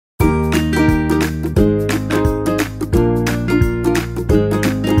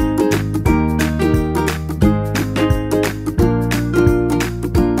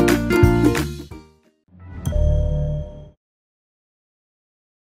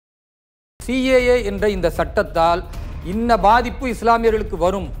CAA என்ற இந்த சட்டத்தால் இன்ன பாதிப்பு இஸ்லாமியர்களுக்கு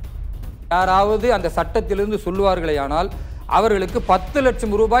வரும் யாராவது அந்த சட்டத்திலிருந்து சொல்லுவார்களேயானால் அவர்களுக்கு 10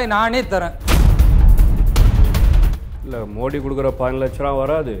 லட்சம் ரூபாய் நானே தரேன். இல்ல மோடி கொடுக்குற 15 லட்சம் ரூபா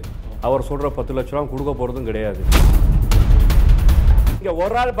வராது, அவர் சொல்ற 10 லட்சம் ரூபா கொடுக்க போறதும் கிடையாது. இங்க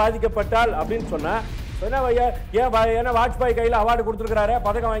ஒரு ஆள் பாதிக்கப்பட்டால் அப்படின்னு சொன்னா ஏன்னா வாஜ்பாய் கையில் அவார்டு கொடுத்துருக்காரு,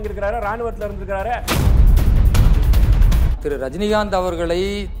 பதக்கம் வாங்கியிருக்கிறாரு, ராணுவத்தில் இருந்திருக்கிறாரு. திரு ரஜினிகாந்த் அவர்களை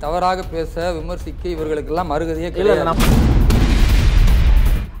தவறாக பேச விமர்சிக்க இவர்களுக்கெல்லாம் அருகதையே கிடையாது.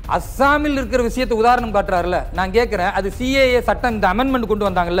 அஸ்ஸாமில் இருக்கிற விஷயத்தை உதாரணம் காட்டுறாருல, நான் கேட்கிறேன், அது CAA சட்டம் இந்த அமெண்ட்மெண்ட் கொண்டு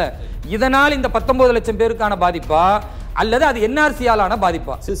வந்தாங்கல்ல, இதனால் இந்த 19 லட்சம் பேருக்கான பாதிப்பா அல்லது அது NRC ஆலான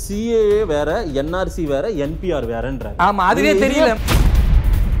பாதிப்பா? CAA வேற, NRC வேற, NPR வேறன்றாங்க. ஆமா, அதுவே தெரியல.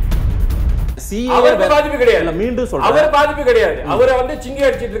 அவர் பாதிப்பு கிடையாது, மீண்டும் சொல்றேன், அவர் பாதிப்பு கிடையாது. அவரை வந்து சிங்கி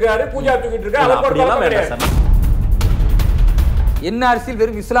அடிச்சிட்டு இருக்காரு, பூஜா தூக்கிட்டு இருக்காரு, அதெல்லாம் கிடையாது. NRC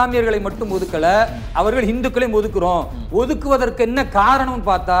வெறும் இஸ்லாமியர்களை மட்டும் ஒதுக்கல, அவர்கள் இந்துக்களையும் ஒதுக்குறோம். ஒதுக்குவதற்கு என்ன காரணம்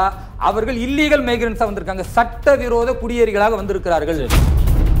பார்த்தா அவர்கள் இல்லீகல் மைக்ரன்ஸா வந்திருக்காங்க, சட்டவிரோத குடியேறிகளாக வந்திருக்கிறார்கள்.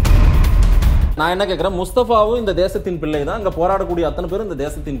 நான் என்ன கேக்குறேன், முஸ்தபாவும் இந்த தேசத்தின் பிள்ளை தான், அங்க போராடக்கூடிய அத்தனை பேரும் இந்த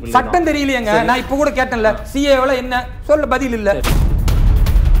தேசத்தின் பிள்ளை. சட்டம் தெரியலையேங்க. நான் இப்ப கூட கேட்டேன்ல, CAA என்ன சொல்ல பதில் இல்ல.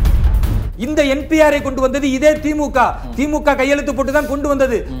 இந்த NPR கொண்டு வந்தது இதே திமுக கையெழுத்து போட்டு தான் கொண்டு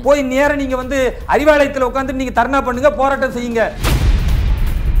வந்தது. போய் நேர நீங்க வந்து அறிவாலயத்தில் உட்கார்ந்து நீங்க தர்ணா பண்ணுங்க, போராட்டம் செய்யுங்க.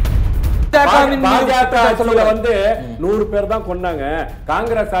 பாஜக வந்து 100 பேர் தான் கொன்னாங்க,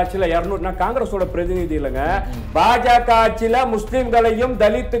 காங்கிரஸ் ஆட்சியில 200. நான் காங்கிரஸோட பிரதிநிதி இல்லைங்க. பாஜக ஆட்சியில முஸ்லிம்களையும்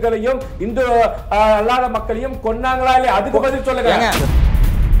தலித்துகளையும் இந்து அல்லாத மக்களையும் கொன்னாங்களா இல்லையா? அதுக்கு பதில் சொல்லுங்க.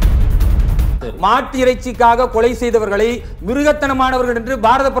 மாட்டு இறைச்சிக்காக கொலை செய்தவர்களை மிருகத்தனமானவர்கள் என்று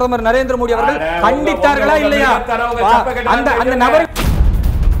பாரத பிரதமர் நரேந்திர மோடி அவர்கள் கண்டித்தார்களா இல்லையா? அந்த நபர்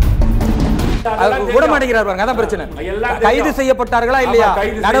விடமாட்டேங்கிறார், அதான் பிரச்சனை. கைது செய்யப்பட்டார்களா இல்லையா?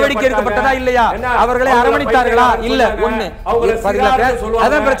 நடவடிக்கை எடுக்கப்பட்டதா இல்லையா? அவர்களை அரவணைத்தார்களா இல்ல? ஒண்ணு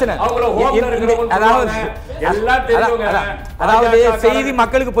அதான் பிரச்சனை. அதாவது செய்தி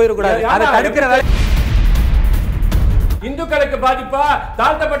மக்களுக்கு போயிடக்கூடாது, அதை தடுக்கிற வேலை. இந்துக்களுக்கு பாதிப்பா,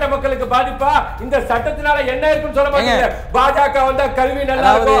 தாழ்த்தப்பட்ட மக்களுக்கு பாதிப்பா? இந்த சட்டத்தினால என்ன இருக்குன்னு சொல்ல மாட்டீங்க. பாஜக வந்தா கல்வி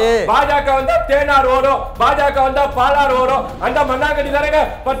நல்லா இருக்கும், பாஜக வந்தா தேனார் ஓடும், பாஜக வந்தா பாலார் ஓடும். அந்த மண்ணாங்கட்டி தானங்க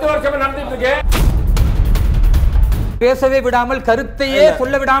 10 வருஷமா நடந்துட்டு இருக்கு. பேசவே விடாமல், கருத்தையே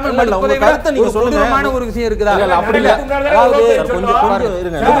சொல்ல விடாமல் மறுப்பதை விட நீங்க சொல்லுமான ஒரு விஷயம் இருக்குதா? அப்படி இல்ல.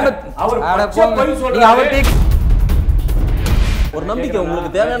 ஒரு நம்பிக்கை, உங்களுக்கு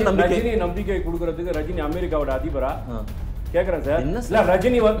தேவையான நம்பிக்கை. ரஜினி நம்பிக்கை கொடுக்கிறதுக்கு ரஜினி அமெரிக்காவோட அதிபரா கேக்குறேன் சார். இல்ல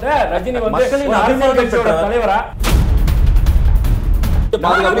ரஜினி வந்து மக்களின் அரசியல் கட்சியோட தலைவரா?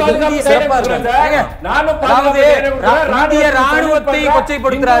 இந்திய ராணுவத்தை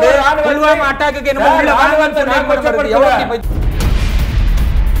கொச்சைப்படுத்துறாரு. புல்வாமா அட்டாக்கு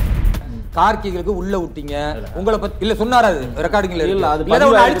கார்கிகளுக்கு உள்ள விட்டீங்க, உங்களை பத்தி இல்ல சொன்னாரு, ரெக்கார்டிங்ல இல்ல, அது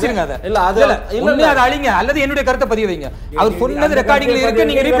அழிச்சிருங்க. அதை அழிங்க அல்லது என்னுடைய கருத்தை பதிவு வைங்க. அவர் சொன்னது ரெக்கார்டிங்ல இருக்கு,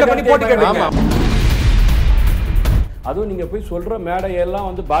 நீங்க ரீப்ளே பண்ணி போட்டு கேட்டுங்க. அதுவும் நீங்க போய் சொல்ற மேடையெல்லாம்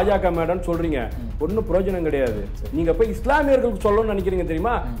வந்து பாஜக மேடைன்னு சொல்றீங்க, ஒன்னும் பிரயோஜனம் கிடையாது. நீங்க போய் இஸ்லாமியர்களுக்கு சொல்லணும்னு நினைக்கிறீங்க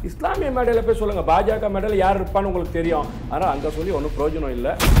தெரியுமா? இஸ்லாமிய மேடையில போய் சொல்லுங்க. பாஜக மேடையில யார் இருப்பான்னு உங்களுக்கு தெரியும், ஆனா அங்க சொல்லி ஒன்னும் பிரயோஜனம் இல்ல.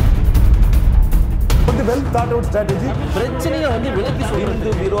 பிரச்சனையை வந்து விலக்கி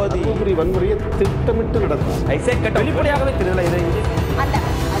சொல்றது விரோதி வன்முறையை திட்டமிட்டு நடக்கும். வெளிப்படையாகவே தெரியல.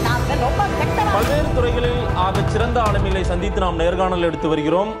 பல்வேறு துறைகளில் ஆக சிறந்த ஆளுமைகளை சந்தித்து நாம் நேர்காணல் எடுத்து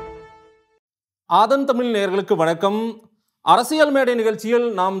வருகிறோம். ஆதன் தமிழ் நேயர்களுக்கு வணக்கம். அரசியல் மேடை நிகழ்ச்சியில்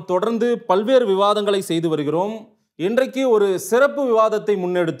நாம் தொடர்ந்து பல்வேறு விவாதங்களை செய்து வருகிறோம். இன்றைக்கு ஒரு சிறப்பு விவாதத்தை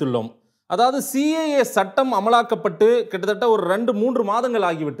முன்னெடுத்துள்ளோம். அதாவது CAA சட்டம் அமலாக்கப்பட்டு கிட்டத்தட்ட ஒரு 2-3 மாதங்கள்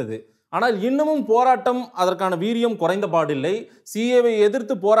ஆகிவிட்டது. ஆனால் இன்னமும் போராட்டம், அதற்கான வீரியம் குறைந்த பாடில்லை. CAA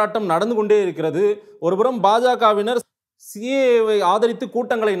எதிர்த்து போராட்டம் நடந்து கொண்டே இருக்கிறது. ஒருபுறம் பாஜகவினர் CAA ஆதரித்து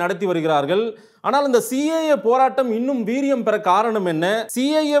கூட்டங்களை நடத்தி வருகிறார்கள். ஆனால் இந்த CAA போராட்டம் இன்னும் வீரியம் பெற காரணம் என்ன?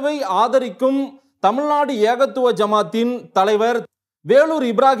 CAA ஆதரிக்கும் தமிழ்நாடு ஏகத்துவ ஜமாத்தின் தலைவர் வேலூர்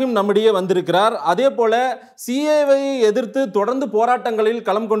இப்ராஹிம் நம்மிடையே வந்திருக்கிறார். அதே போல CAA எதிர்த்து தொடர்ந்து போராட்டங்களில்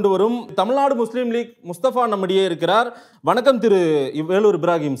களம் கொண்டு வரும் தமிழ்நாடு முஸ்லீம் லீக் முஸ்தபா நம்மிடையே இருக்கிறார். வணக்கம் திரு வேலூர்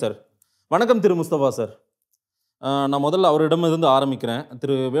இப்ராஹிம் சார். வணக்கம் திரு முஸ்தபா சார். நான் முதல்ல அவரிடமிருந்து ஆரம்பிக்கிறேன்.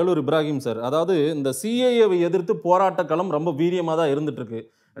 திரு வேலூர் இப்ராஹிம் சார், அதாவது இந்த CAA எதிர்த்து போராட்ட களம் ரொம்ப வீரியமாக தான் இருந்துட்டு இருக்கு.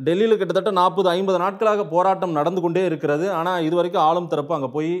 டெல்லியில் கிட்டத்தட்ட 40-50 நாட்களாக போராட்டம் நடந்து கொண்டே இருக்கிறது. ஆனால் இது வரைக்கும் ஆளும் தரப்பு அங்கே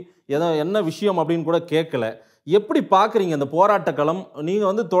போய் என்ன விஷயம் அப்படின்னு கூட கேட்கல. எப்படி பார்க்குறீங்க இந்த போராட்ட களம்? நீங்கள்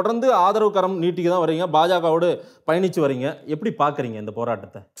வந்து தொடர்ந்து ஆதரவு கரம் நீட்டிக்கு தான் வரீங்க, பாஜகவோடு பயணித்து வரீங்க. எப்படி பார்க்குறீங்க இந்த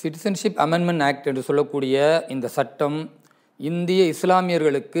போராட்டத்தை? சிட்டிசன்ஷிப் அமெண்ட்மெண்ட் ஆக்ட் என்று சொல்லக்கூடிய இந்த சட்டம் இந்திய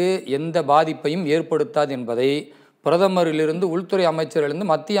இஸ்லாமியர்களுக்கு எந்த பாதிப்பையும் ஏற்படுத்தாது என்பதை பிரதமரிலிருந்து உள்துறை அமைச்சரிலிருந்து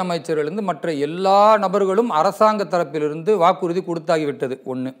மத்திய அமைச்சரிலிருந்து மற்ற எல்லா நபர்களும் அரசாங்க தரப்பிலிருந்து வாக்குறுதி கொடுத்தாகிவிட்டது.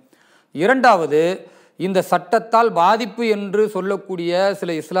 ஒன்று. இரண்டாவது, இந்த சட்டத்தால் பாதிப்பு என்று சொல்லக்கூடிய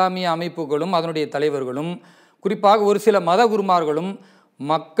சில இஸ்லாமிய அமைப்புகளும் அதனுடைய தலைவர்களும் குறிப்பாக ஒரு சில மத குருமார்களும்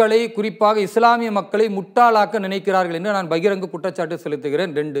மக்களை, குறிப்பாக இஸ்லாமிய மக்களை முட்டாளாக்க நினைக்கிறார்கள் என்று நான் பகிரங்க குற்றச்சாட்டு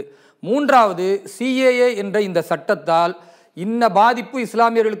செலுத்துகிறேன். 2. மூன்றாவது, சிஏஏ என்ற இந்த சட்டத்தால் இன்ன பாதிப்பு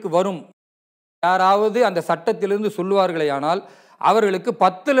இஸ்லாமியர்களுக்கு வரும் யாராவது அந்த சட்டத்திலிருந்து சொல்லுவார்களேயானால் அவர்களுக்கு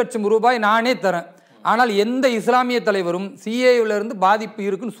 10 லட்சம் ரூபாய் நானே தரேன். ஆனால் எந்த இஸ்லாமிய தலைவரும் சிஏஏவிலிருந்து பாதிப்பு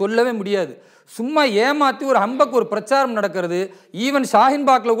இருக்குன்னு சொல்லவே முடியாது. சும்மா ஏமாற்றி ஒரு ஹம்பக்கு ஒரு பிரச்சாரம் நடக்கிறது. ஈவன்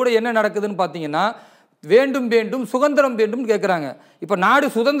ஷாஹின்பாக்ல கூட என்ன நடக்குதுன்னு பார்த்தீங்கன்னா, வேண்டும் வேண்டும் சுதந்திரம் வேண்டும் கேட்குறாங்க. இப்போ நாடு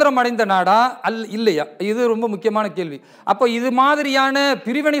சுதந்திரம் அடைந்த நாடா இல்லையா? இது ரொம்ப முக்கியமான கேள்வி. அப்போ இது மாதிரியான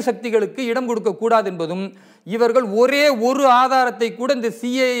பிரிவினை சக்திகளுக்கு இடம் கொடுக்கக்கூடாது என்பதும், இவர்கள் ஒரே ஒரு ஆதாரத்தை கூட இந்த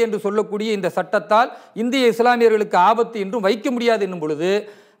சிஏஏ என்று சொல்லக்கூடிய இந்த சட்டத்தால் இந்திய இஸ்லாமியர்களுக்கு ஆபத்து என்றும் வைக்க முடியாது என்னும் பொழுது,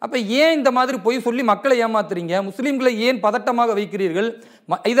 அப்போ ஏன் இந்த மாதிரி பொய் சொல்லி மக்களை ஏமாத்துறீங்க? முஸ்லீம்களை ஏன் பதட்டமாக வைக்கிறீர்கள்?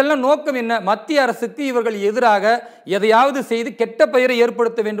 இதெல்லாம் நோக்கம் என்ன? மத்திய அரசுக்கு இவர்கள் எதிராக எதையாவது செய்து கெட்ட பெயரை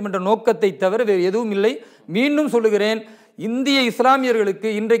ஏற்படுத்த வேண்டும் என்ற நோக்கத்தை தவிர வேறு எதுவும் இல்லை. மீண்டும் சொல்லுகிறேன், இந்திய இஸ்லாமியர்களுக்கு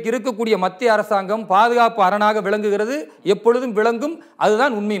இன்றைக்கு இருக்கக்கூடிய மத்திய அரசாங்கம் பாதுகாப்பு அரணாக விளங்குகிறது, எப்பொழுதும் விளங்கும்.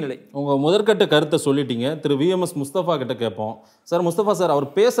 அதுதான் உண்மை நிலை. உங்க முதற்கட்ட கருத்தை சொல்லிட்டீங்க. திரு VMS முஸ்தபா கிட்ட கேட்போம். சார் முஸ்தபா சார்,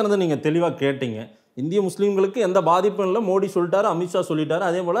 அவர் பேசுனதை நீங்க தெளிவாக கேட்டீங்க. இந்திய முஸ்லீம்களுக்கு எந்த பாதிப்பும் இல்லை, மோடி சொல்லிட்டாரு, அமித்ஷா சொல்லிட்டாரு.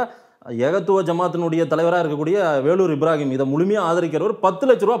 அதே போல ஏகத்துவ ஜமாத்தினுடைய தலைவராக இருக்கக்கூடிய வேலூர் இப்ராஹிம் இதை முழுமையாக ஆதரிக்கிறவர் 10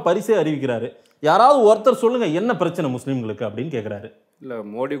 லட்ச ரூபா பரிசே அறிவிக்கிறாரு. யாராவது ஒருத்தர் சொல்லுங்க என்ன பிரச்சனை முஸ்லீம்களுக்கு அப்படின்னு கேட்குறாரு. இல்லை,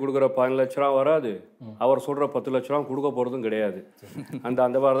 மோடி கொடுக்குற 15 லட்ச ரூபா வராது, அவர் சொல்கிற 10 லட்ச ரூபா கொடுக்க போகிறதும் கிடையாது.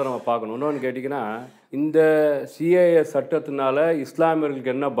 அந்த மாதிரி தான் நம்ம பார்க்கணும். இன்னொன்று கேட்டிங்கன்னா, இந்த சிஏஏ சட்டத்தினால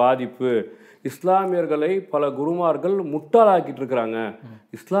இஸ்லாமியர்களுக்கு என்ன பாதிப்பு? இஸ்லாமியர்களை பல குருமார்கள் முட்டாளாக்கிட்டு இருக்கிறாங்க.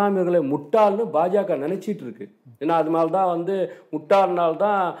 இஸ்லாமியர்களை முட்டாள்னு பாஜக நினைச்சிட்டு இருக்கு. ஏன்னா அது மேலே தான்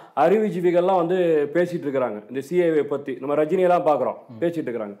முட்டாள்னால்தான் அறிவுஜீவிகள்லாம் பேசிட்டு இருக்கிறாங்க. இந்த சிஏஏ பற்றி நம்ம ரஜினியெல்லாம் பார்க்குறோம், பேசிட்டு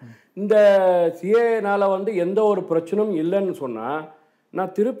இருக்கிறாங்க. இந்த சிஏஏனால எந்த ஒரு பிரச்சனையும் இல்லைன்னு சொன்னால்,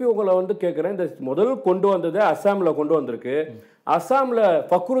 நான் திருப்பி உங்களை கேட்குறேன், இந்த முதல் கொண்டு வந்தது அஸ்ஸாமில் கொண்டு வந்திருக்கு. அஸ்ஸாமில்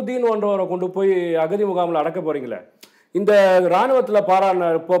ஃபக்ருதீன் ஒன்றவரை கொண்டு போய் அகதி முகாமில் அடக்க போகிறீங்களே. இந்த இராணுவத்தில்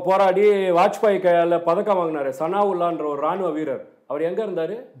போராடி வாஜ்பாய் கையால் பதக்கம் வாங்கினாரு சனாவுல்லான்ற ஒரு இராணுவ வீரர். அவர் எங்கே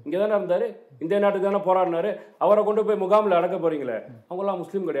இருந்தார்? இங்கே தானே இருந்தார், இந்திய நாட்டுக்கு தானே போராடினாரு. அவரை கொண்டு போய் முகாமில் அடக்க போறீங்களே, அவங்களாம்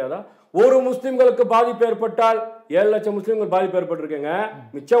முஸ்லீம் கிடையாதா? ஒரு முஸ்லீம்களுக்கு பாதிப்பு ஏற்பட்டால் 7 லட்சம் முஸ்லீம்கள் பாதிப்பு ஏற்பட்டிருக்கீங்க.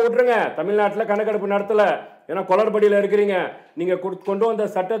 மிச்சம் விட்டுருங்க, தமிழ்நாட்டில் கணக்கெடுப்பு நடத்தல, ஏன்னா குளறுபடியில் இருக்கிறீங்க. நீங்க கொண்டு வந்த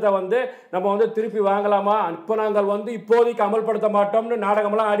சட்டத்தை நம்ம திருப்பி வாங்கலாமா? இப்போ நாங்கள் இப்போதைக்கு அமல்படுத்த மாட்டோம்னு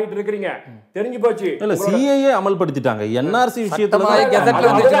நாடகம்லாம் ஆடிட்டு இருக்கிறீங்க. தெரிஞ்சு போச்சு. இல்ல, சிஏஏ அமல்படுத்திட்டாங்க. என்ஆர்சி விஷயத்துல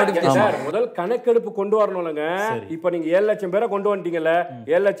முதல் கணக்கெடுப்பு கொண்டு வரணும்லங்க. இப்ப நீங்க 7 லட்சம் பேரை கொண்டு வந்துட்டீங்கல்ல,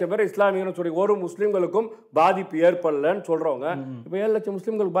 7 லட்சம் பேர் இஸ்லாமியன்னு சொல்லி ஒரு முஸ்லீம்களுக்கும் பாதிப்பு ஏற்படலன்னு சொல்றவங்க. இப்ப 7 லட்சம்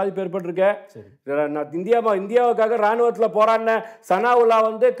முஸ்லீம்களுக்கு பாதிப்பு ஏற்பட்டிருக்க. இந்தியாவுக்காக ராணுவத்துல போராடின சனாவுல்லா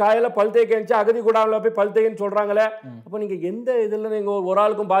காயில பல்தை கேஞ்சு அகதி கூடாமல போய் பல்தைன்னு சொல்றாங்களே. அப்ப நீங்க எந்த இதுல நீங்க ஒரு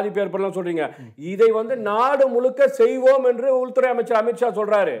ஆளுக்கும் பாதிப்பு ஏற்படலாம் சொல்றீங்க? இதை நாடு முழுக்க செய்வோம் என்று உள்துறை அமைச்சர் அமித்ஷா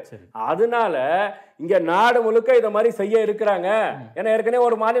சொல்றாரு. அதனால இங்க நாடு முழுக்க இத மாதிரி செய்ய இருக்கிறாங்க. ஏன்னா ஏற்கனவே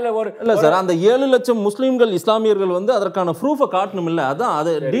ஒரு மாநில இல்ல சார், அந்த 7 லட்சம் முஸ்லீம்கள் இஸ்லாமியர்கள் அதற்கான ப்ரூஃபை காட்டணும் இல்ல, அதான்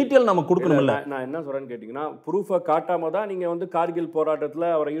அது டீடைல் நம்ம கொடுக்கணும் இல்ல. நான் என்ன சொல்றேன்னு கேட்டீங்கன்னா, ப்ரூஃபை காட்டாம தான் நீங்க கார்கில்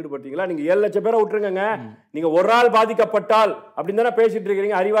போராட்டத்துல அவரை ஈடுபட்டீங்களா? நீங்க 7 லட்சம் பேரை விட்டுருங்க, நீங்க ஒரு ஆள் பாதிக்கப்பட்டால் அப்படின்னு தானே பேசிட்டு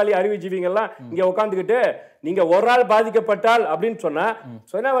இருக்கிறீங்க. அறிவாளி அறிவுஜீவிங்க எல்லாம் இங்க உட்காந்துக்கிட்டு நீங்க ஒரு ஆள் பாதிக்கப்பட்டால் அப்படின்னு சொன்னா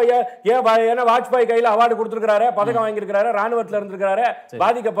ஏன்னா வாஜ்பாய் கையில அவார்டு கொடுத்திருக்காரு, பதக்கம் வாங்கியிருக்காரு, ராணுவத்துல இருந்திருக்காரு,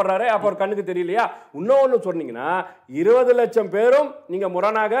 பாதிக்கப்படுறாரு, அப்ப ஒரு கண்ணுக்கு தெரியலையா? இன்னொன்னு சொன்னீங்கன்னா 20 லட்சம் பேரும் நீங்க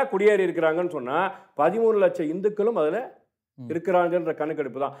முரணாக குடியேறி இருக்கிறாங்கன்னு சொன்னா 13 லட்சம் இந்துக்களும் அதுல இருக்கிறாங்கன்ற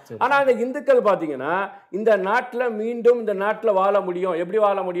கணக்கெடுப்பு தான். ஆனா அந்த இந்துக்கள் பாத்தீங்கன்னா இந்த நாட்டுல மீண்டும் இந்த நாட்டுல வாழ முடியும். எப்படி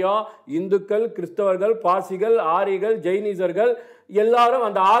வாழ முடியும்? இந்துக்கள், கிறிஸ்தவர்கள், பாசிகள், ஆரிகள், ஜெயினிசர்கள் எல்லாரும்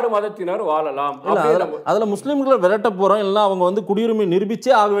அந்த 6 மதத்தினர் வாழலாம். அதுல முஸ்லிம்களை விரட்ட போறோம் இல்ல, அவங்க குடியுரிமை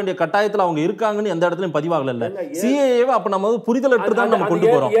நிரூபிச்சே ஆக வேண்டிய கட்டாயத்துல அவங்க இருக்காங்கன்னு எந்த இடத்துலயும் பதிவாகல. இல்ல சிஏஏவை அப்ப நம்ம புரிதல் தான் நம்ம கொண்டு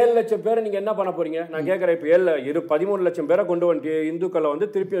போறோம். 7 லட்சம் பேரை நீங்க என்ன பண்ண போறீங்க? நான் கேக்குறேன், இப்ப 13 லட்சம் பேரை கொண்டு வந்து இந்துக்களை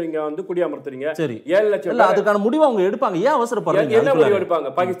திருப்பி நீங்க குடியமர்த்துறீங்க. சரி, 7 லட்சம் இல்ல, அதுக்கான முடிவு அவங்க எடுப்பாங்க. ஏன் அவசரப்படுறாங்க? என்ன முடிவு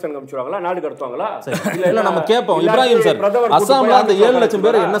எடுப்பாங்க? பாகிஸ்தான் அனுப்பிச்சுவாங்களா? நாடு கடத்துவாங்களா? இல்ல நம்ம கேட்போம். இப்ராஹிம் சார், அஸ்ஸாம்ல அந்த 7 லட்சம்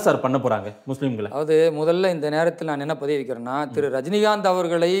பேரை என்ன சார் பண்ண போறாங்க முஸ்லிம்களை? அதாவது முதல்ல இந்த நேரத்தில் நான் என்ன பதிவு வைக்கிறேன்னா, திரு ரஜினிகாந்த்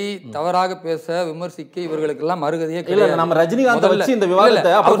அவர்களை தவறாக பேச விமர்சிக்க இவர்களுக்கு எல்லாம் மறுகதையே கிடையாது. நம்ம ரஜினிகாந்த் வச்சு இந்த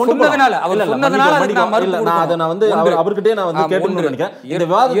விவாதத்தை அவர் சொன்னதனால அவர்கிட்டயே நான் கேட்கணும்னு நினைக்கிறேன். இந்த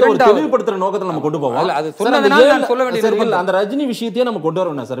விவாதத்தை ஒரு தெளிவுபடுத்துற நோக்கத்துல நம்ம கொண்டு போவோம். அது சொன்னதனால நான் சொல்ல வேண்டியது அந்த ரஜினி விஷயத்தையே நம்ம கொண்டு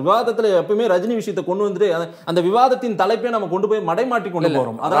வரணும் சார். விவாதத்துல எப்பவுமே ரஜினி விஷயத்தை கொண்டு வந்துட்டு அந்த விவாதத்தின் தலைப்பை நம்ம கொண்டு போய் மடைமாட்டி கொண்டு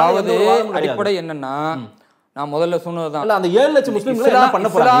போறோம். அதாவது அடிப்படை என்னன்னா, நான் முதல்ல சொன்னதுதான். இல்ல அந்த 7 லட்சம் முஸ்லிம்கள் என்ன பண்ண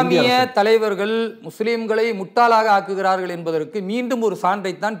போறாங்க? இஸ்லாமிய தலைவர்கள் முஸ்லிம்களை முட்டாளாக ஆக்குகிறார்கள் என்பதற்கு மீண்டும் ஒரு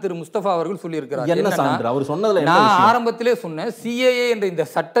சான்றைத்தான் திரு முஸ்தபா அவர்கள் சொல்லியிருக்கிறார். என்ன சான்று அவர் சொன்னதுல? நான் ஆரம்பத்திலே சொன்னேன், சிஏஏ என்ற இந்த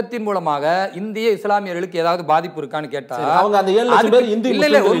சட்டத்தின் மூலமாக இந்திய இஸ்லாமியர்களுக்கு ஏதாவது பாதிப்பு இருக்கான்னு கேட்டா அவங்க அந்த 7 லட்சம் பேர் இந்து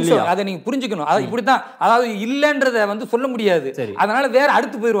இல்ல, அதை நீங்க புரிஞ்சுக்கணும். அது இப்படித்தான், அதாவது இல்லன்றத சொல்ல முடியாது. அதனால வேற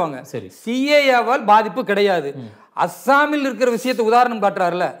அடுத்து போயிருவாங்க. சிஏஏவால் பாதிப்பு கிடையாது. அஸ்ஸாமில் இருக்கிற விஷயத்தை உதாரணம்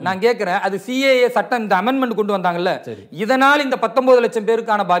காட்டுறாருல, நான் கேட்கிறேன், அது சிஏஏ சட்டம் இந்த அமெண்ட்மெண்ட் கொண்டு வந்தாங்கல்ல, இதனால் இந்த 19 லட்சம்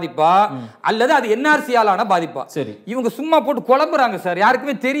பேருக்கான பாதிப்பா அல்லது அது என்ஆர்சியாலான பாதிப்பா? இவங்க சும்மா போட்டு குழம்புறாங்க சார்,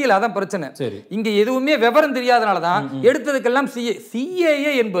 யாருக்குமே தெரியல, அதான் பிரச்சனை. இங்க எதுவுமே விவரம் தெரியாதனாலதான் எடுத்ததுக்கெல்லாம்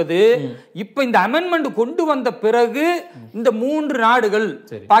சிஏஏ என்பது இப்ப இந்த அமெண்ட்மெண்ட் கொண்டு வந்த பிறகு இந்த 3 நாடுகள்,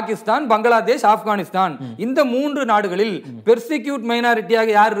 பாகிஸ்தான், பங்களாதேஷ், ஆப்கானிஸ்தான், இந்த 3 நாடுகளில் பெர்சிக்யூட் மைனாரிட்டியாக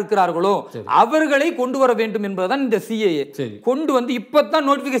யார் இருக்கிறார்களோ அவர்களை கொண்டு வர வேண்டும் என்பதுதான் இந்த சிஏஏ கொண்டு வந்து இப்பதான்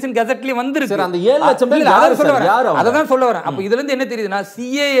நோட்டிபிகேஷன் கெசெட்ல வந்திருக்கு. அந்த 7 லட்சம் பேர் யார்? அதான் சொல்ல வரேன். அப்ப இதுல இருந்து என்ன தெரியுதுன்னா,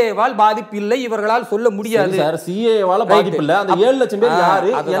 சிஏஏ வால் பாதிப்பு இல்லை, இவர்களால் சொல்ல முடியாது சார். சிஏஏ வால பாதிப்பு இல்ல, அந்த 7 லட்சம் பேர் யாரு?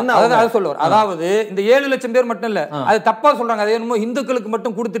 என்ன அதான் சொல்ல வரேன். அதாவது இந்த 7 லட்சம் பேர் மட்டும் இல்ல, அது தப்பா சொல்றாங்க. அது என்னமோ இந்துக்களுக்கு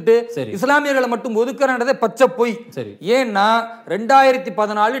மட்டும் கொடுத்துட்டு இஸ்லாமியர்களை மட்டும் ஒதுக்குறன்றதே பச்சை பொய். ஏன்னா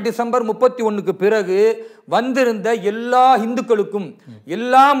 2014 டிசம்பர் 31க்கு பிறகு வந்திருந்த எல்லா இந்துக்களுக்கும்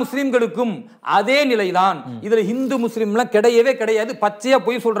எல்லா முஸ்லிம்களுக்கும் அதே நிலைதான். இதுல இந்து முஸ்லிம்லாம் கிடையவே கிடையாது, பச்சையா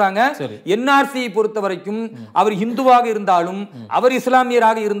போய் சொல்றாங்க. என்ஆர்சி பொறுத்த வரைக்கும் அவர் இந்துவாக இருந்தாலும் அவர்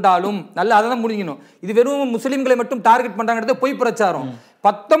இஸ்லாமியராக இருந்தாலும் நல்லா அதான் முடிக்கணும். இது வெறும் முஸ்லிம்களை மட்டும் டார்கெட் பண்றாங்கிறது பொய் பிரச்சாரம்.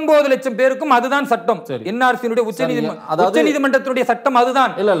 19 லட்சம் பேருக்கும் அதுதான் சட்டம். என்ஆர்சியினுடைய உச்சநீதிமன்றத்தினுடைய சட்டம்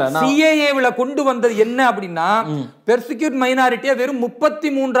அதுதான். சிஏஏல கொண்டு வந்தது என்ன அப்படின்னா, பெர்சிக்யூட் மைனாரிட்டியா வெறும்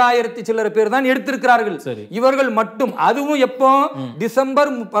 33,000 சில்லற பேர் தான் எடுத்திருக்கிறார்கள். இவர்கள் மட்டும், அதுவும் எப்போ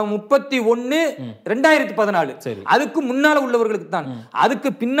டிசம்பர் 31, 2014. அதுக்கு முன்னால உள்ளவர்களுக்கு தான்.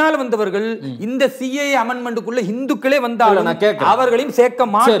 அதுக்கு பின்னால் வந்தவர்கள் இந்த சிஏஏ அமெண்ட்மெண்ட்டுக்குள்ள இந்துக்களே வந்தாலும் அவர்களையும் சேர்க்க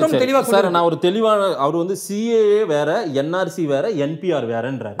மாட்டோம். தெளிவா சொல்றேன். நான் ஒரு தெளிவான, அவர் சிஏஏ வேற, என்ஆர்சி வேற, என்பிஆர்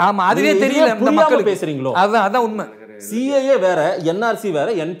வேறன்றார். ஆமா, அதுவே தெரியல இந்த மக்கள் பேசுறீங்களோ. அதான் உண்மை. சிஏஏ வேற, என்ஆர்சி வேற,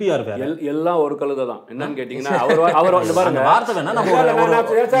 என்பிஆர் வேற, எல்லாம் ஒரு கழுதை தான். என்னன்னு கேட்டீங்கன்னா, அவர் பாருங்க வார்த்தை வேணா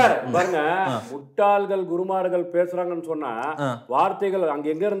நம்ம சார் பாருங்க, முட்டாள்கள் குருமார்கள் பேசுறாங்கன்னு சொன்னா வார்த்தைகள் அங்க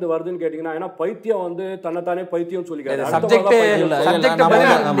எங்க இருந்து வருதுன்னு கேட்டீங்கன்னா, ஏன்னா பைத்தியம் தன்னைத்தானே பைத்தியம் சொல்லிக்கிறாரு.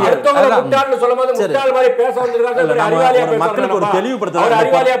 முட்டாள்னு சொல்லும்போது முட்டாள் மாதிரி பேச வந்திருக்காங்க, மக்களுக்கு ஒரு தெளிவுபடுத்த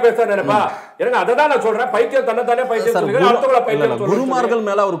அறிவாளியா பேசுறேன்ப்பா. ஏன்னா அததான் நான் சொல்றேன், பைத்தியம் தன்னைத்தானே பைத்தியம் சொல்லிக்கிறாரு. குருமார்கள்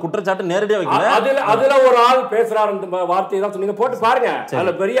மேல ஒரு குற்றச்சாட்டு நேரடியா வைக்கல. அதுல ஒரு ஆள் பேசுறாரு வார்த்தையை தான் சொன்னீங்க, போட்டு பாருங்க.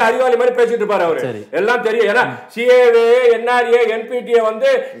 அதுல பெரிய அறிவாளி மாதிரி பேசிட்டு இருப்பாரு அவரு, எல்லாம் தெரியும். ஏன்னா சிஏஏ, என்ஆர்ஏ, என்பிடிஏ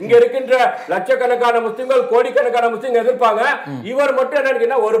இங்க இருக்கின்ற லட்சக்கணக்கான முஸ்லிம்கள், கோடிக்கணக்கான முஸ்லிம் எதிர்ப்பாங்க. இவர் மட்டும்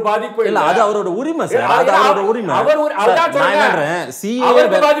என்ன ஒரு பாதிப்பு இல்ல, அது அவரோட உரிமை சார், அது அவரோட உரிமை.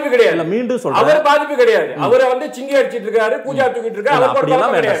 அவருக்கு பாதிப்பு கிடையாது. மீண்டும் சொல்றேன், அவர் பாதிப்பு கிடையாது. அவரை சிங்கி அடிச்சிட்டு இருக்காரு, பூஜா தூக்கிட்டு இருக்காரு,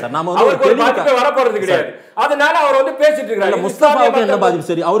 அவருக்கு பாதிப்பு வரப்போறது கிடையாது. அதனால அவர் பேசிட்டு இருக்காரு. முஸ்தபாவுக்கு என்ன பாதிப்பு?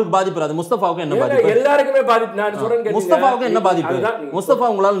 சரி, அவருக்கு பாதிப்பு இல்ல, முஸ்தபாவுக்கு என்ன பாதிப்பு? எல்லாருக்குமே பாதிப்பு. நான் சொல்றேன், முஸ்தபாவுக்கு என்ன பாதிப்பு? முஸ்தபா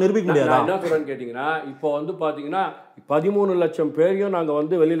உங்களால நிரூபிக்க முடியாது. என்ன சொல்றேன்னு கேட்டீங்கன்னா, இப்போ பாத்தீங்கன்னா 13 லட்சம் பேரையும்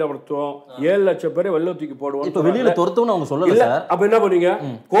நாங்க வெளியில வரத்துவோம், 7 லட்சம் பேரை வெளில தூக்கி போடுவோம். இப்ப வெளியில துரத்துவோம்னு அவங்க சொல்லல சார். அப்ப என்ன பண்ணீங்க?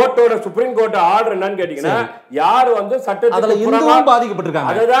 கோர்ட்டோட, சுப்ரீம் கோர்ட் ஆர்டர் என்னன்னு கேட்டீங்கன்னா, யார் சட்டத்துக்கு புறமா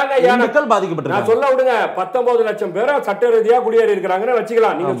பாதிக்கப்பட்டிருக்காங்க, அதுதாங்க மக்கள் பாதிக்கப்பட்டிருக்காங்க. நான் சொல்ல விடுங்க, 19 லட்சம் பேரை சட்ட ரீதியா குடியேறி இருக்காங்கன்னு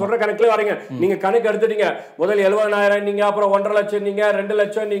வச்சுக்கலாம். நீங்க சொல்ற கணக்குல வரீங்க, நீங்க கணக்கு எடுத்துட்டீங்க. முதல் 70,000 நீங்க, அப்புறம் 1.5 லட்சம் நீங்க, 2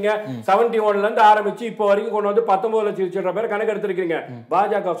 லட்சம் நீங்க, 71ல இருந்து ஆரம்பிச்சு இப்போ வரைக்கும் கொண்டு 19 லட்சம் பேர் கணக்கு எடுத்திருக்கீங்க.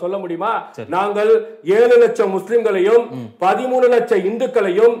 பாஜக சொல்ல முடியுமா, நாங்கள் 7 லட்சம் முஸ்லிம்களையும் 13 லட்சம்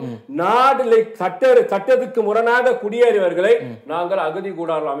இந்துக்களையும் நாட்டில் சட்டத்துக்கு முரணாக குடியேறியவர்களை நாங்கள் அகதி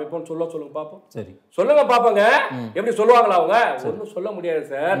கூடாரம் அமைப்போம் சொல்லுங்க பாப்போம். சரி சொல்லுங்க பாப்பங்க, எப்படி சொல்லுவாங்களா அவங்க? ஒன்னும் சொல்ல முடியாது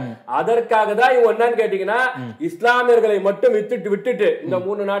சார். அதற்காக தான் இவங்க என்னன்னு கேட்டீங்கன்னா, இஸ்லாமியர்களை மட்டும் விட்டுட்டு இந்த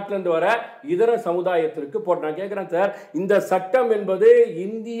 3 நாட்டில இருந்து வர இதர சமுதாயத்திற்கு போட்டு நான் கேட்கிறேன் சார், இந்த சட்டம் என்பது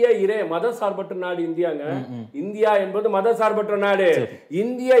இந்திய மத சார்பற்ற நாடு இந்தியாங்க. இந்தியா என்பது மத சார்பற்ற நாடு.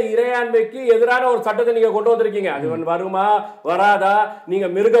 இந்திய இறையாண்மைக்கு எதிரான ஒரு சட்டத்தை நீங்க கொண்டு வந்திருக்கீங்க. அது வருமா வராதா? நீங்க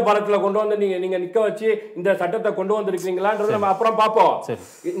மிருக பலத்துல கொண்டு வந்து நீங்க நிக்க வச்சு இந்த சட்டத்தை கொண்டு வந்திருக்கீங்களான்றது நம்ம அப்புறம் பார்ப்போம்.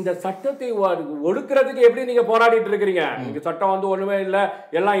 இந்த சட்டத்தை ஒடுக்கிறதுக்கு எப்படி நீங்க போராடிட்டு இருக்கிறீங்க? இந்த சட்டம் ஒண்ணுமே இல்ல,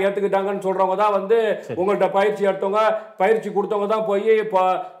 எல்லாம் ஏத்துக்கிட்டாங்கன்னு சொல்றவங்க தான் உங்கள்ட்ட பயிற்சி எடுத்தவங்க, பயிற்சி கொடுத்தவங்க தான் போய்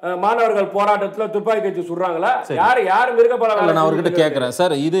மாணவர்கள் போராட்டத்துல துப்பாக்கி வச்சு சுடுறாங்களா? யாரு மிருக பலம்? நான் அவர்கிட்ட கேட்கிறேன்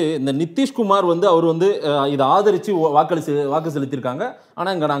சார், இது இந்த நிதிஷ்குமார் அவர் இதை ஆதரிச்சு வாக்கு செலுத்திருக்காங்க, ஆனா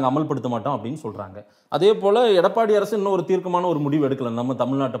இங்க நாங்க அமல்படுத்த மாட்டோம் அப்படின்னு சொல்றாங்க. அதே போல எடப்பாடி அரசு இன்னும் ஒரு தீர்க்கமான ஒரு முடிவு எடுக்கல நம்ம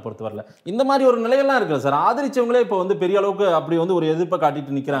தமிழ்நாட்டை பொறுத்தவரையில. இந்த மாதிரி ஒரு நிலையெல்லாம் இருக்குல்ல சார், ஆதரிச்சவங்களே இப்போ பெரிய அளவுக்கு அப்படி ஒரு எதிர்ப்பை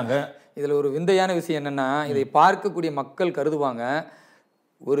காட்டிட்டு நிக்கிறாங்க. இதுல ஒரு விந்தையான விஷயம் என்னன்னா, இதை பார்க்கக்கூடிய மக்கள் கருதுவாங்க,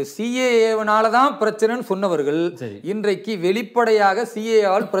 ஒரு சிஏஏவனால தான் பிரச்சனைன்னு சொன்னவர்கள் இன்றைக்கு வெளிப்படையாக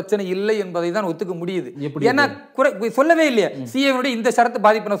சிஏஆல் பிரச்சனை இல்லை என்பதை தான் ஒத்துக்க முடியுது. ஏன்னா சொல்லவே இல்லையா சிஏனுடைய இந்த ஷரத்து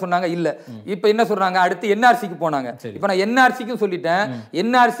பாதிப்புன்னு சொன்னாங்க இல்ல. இப்ப என்ன சொல்றாங்க, அடுத்து என்ஆர்சிக்கு போனாங்க. இப்ப நான் என்ஆர்சிக்கும் சொல்லிட்டேன்,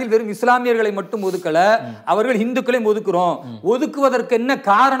 என்ஆர்சியில் வெறும் இஸ்லாமியர்களை மட்டும் ஒதுக்கல, அவர்கள் இந்துக்களையும் ஒதுக்குறோம். ஒதுக்குவதற்கு என்ன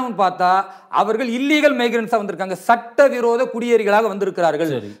காரணம் பார்த்தா அவர்கள் இல்லீகல் மைக்ரன்ஸா வந்திருக்காங்க, சட்டவிரோத குடியேறிகளாக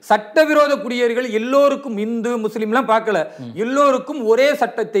வந்திருக்கிறார்கள். சட்டவிரோத குடியேறிகள் எல்லோருக்கும் இந்து முஸ்லிம் எல்லாம் பார்க்கல, எல்லோருக்கும் ஒரே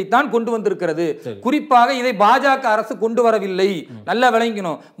சட்டத்தை தான் கொண்டு வந்திருக்கிறது. குறிப்பாக இதை பாஜக அரசு கொண்டு வரவில்லை, நல்லா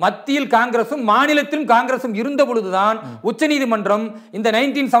விளங்கணும். மத்தியில் காங்கிரசும் மாநிலத்திலும் காங்கிரசும் இருந்த பொழுதுதான் உச்சநீதிமன்றம் இந்த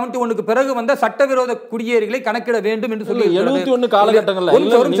 1971 பிறகு வந்த சட்டவிரோத குடியேறிகளை கணக்கிட வேண்டும் என்று சொல்லி 71 காலகட்டங்கள்ல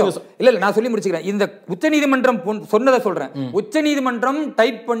இல்ல நான் சொல்லி முடிச்சுக்கிறேன். இந்த உச்சநீதிமன்றம் சொன்னதை சொல்றேன். உச்சநீதிமன்றம்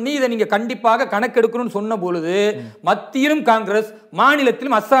டைப் பண்ணி இதை நீங்க கண்டிப்பாக கணக்கெடுக்கணும்னு சொன்ன பொழுது மத்தியிலும் காங்கிரஸ்,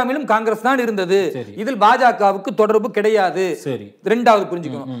 மாநிலத்திலும் அஸ்ஸாமிலும் காங்கிரஸ் தான் இருந்தது. இதில் பாஜகவுக்கு தொடர்பு கிடையாது. இரண்டாவது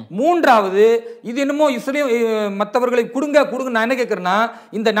புரிஞ்சுக்கணும். மூன்றாவது, இது என்னமோ இஸ்லாம் மற்றவர்களை கொடுங்க கொடுங்க நான் என்ன கேட்கிறேன்னா,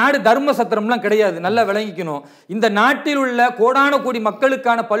 இந்த நாடு தர்ம சத்திரம்லாம் கிடையாது, நல்லா விளங்கிக்கணும். இந்த நாட்டில் உள்ள கோடான கோடி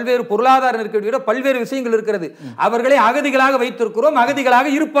மக்களுக்கான பல்வேறு பொருளாதார நெருக்கடியோட பல்வேறு விஷயங்கள் இருக்கிறது. அவர்களை அகதிகளாக வைத்திருக்கிறோம், அகதிகளாக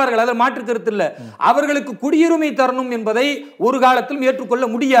இருப்பார்கள், அதில் மாற்று கருத்து இல்லை. அவர்களுக்கு குடியுரிமை தரணும் என்பதை ஒரு காலத்திலும் ஏற்றுக்கொள்ள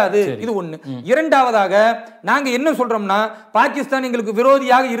முடியாது. இது ஒண்ணு. இரண்டாவதாக நாங்க என்ன சொல்றோம்னா, பாகிஸ்தான் எங்களுக்கு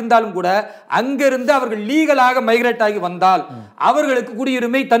விரோதியாக இருந்தாலும் கூட அங்கிருந்து அவர்கள் லீகலாக மைக்ரேட் ஆகி வந்தால் அவர்களுக்கு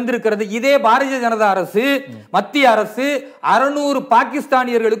குடியுரிமை தந்திருக்கிறது. இதே பாரதிய ஜனதா அரசு, மத்திய அரசு 600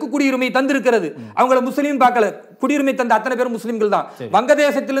 பாகிஸ்தானியர்களுக்கு குடியுரிமை தந்திருக்கிறது. அவங்கள முஸ்லீம் பார்க்கல, குடியுரிமை தந்த அத்தனை பேரும் முஸ்லிம்கள் தான்.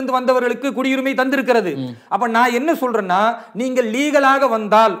 வங்கதேசத்திலிருந்து வந்தவர்களுக்கு குடியுரிமை தந்திருக்கிறது. அப்ப நான் என்ன சொல்றேன்னா, நீங்கள் லீகலாக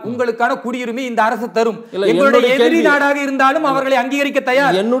வந்தால் உங்களுக்கான குடியுரிமை இந்த அரசு தரும். எங்களுடைய எதிரி நாடாக இருந்தாலும் அவர்களை அங்கீகரிக்க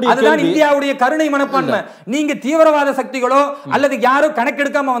தயார். அதுதான் இந்தியாவுடைய கருணை மனப்பான்மை. நீங்க தீவிரவாத சக்திகளோ அல்லது யாரோ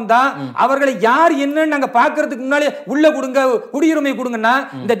கணக்கெடுக்காம வந்தா அவர்களை யார் என்னன்னு நாங்க பாக்குறதுக்கு முன்னாலே உள்ள கொடுங்க, குடியுரிமை கொடுங்கன்னா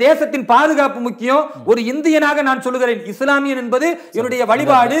இந்த தேசத்தின் பாதுகாப்பு முக்கியம். ஒரு இந்தியனாக நான் சொல்லுகிறேன், இஸ்லாமியன் என்பது என்னுடைய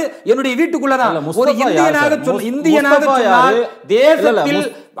வழிபாடு, என்னுடைய வீட்டுக்குள்ளதான். ஒரு இந்தியனாக சொன்னால் தேசத்தில்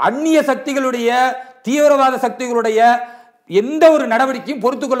அந்நிய சக்திகளுடைய தீவிரவாத சக்திகளுடைய எந்த ஒரு நடவடிக்கையும்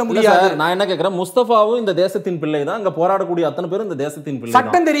பொறுத்துக் கொள்ள முடியாது. நான் என்ன கேக்குறேன், முஸ்தபாவும் இந்த தேசத்தின் பிள்ளை தான், அங்க போராடக்கூடிய அத்தனை பேரும் இந்த தேசத்தின் பிள்ளை.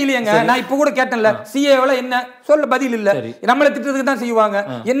 சட்டம் தெரியலையேங்க. நான் இப்ப கூட கேட்டேன்ல, சிஏல என்ன சொல்ல பதில் இல்ல. நம்மள திட்டத்துக்கு தான் செய்வாங்க.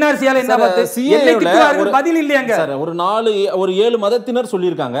 என்ஆர்சியால என்ன பார்த்து சிஏல பதில் இல்லையாங்க. ஒரு 7 மதத்தினர்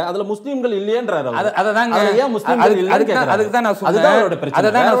சொல்லிருக்காங்க, அதுல முஸ்லிம்கள் இல்லையேன்றாரு. அததாங்க ஏன் முஸ்லிம்கள் இல்லைன்னு கேக்குறாரு. அதுக்கு தான் நான் சொல்றேன். அதுதான் அவரோட பிரச்சனை.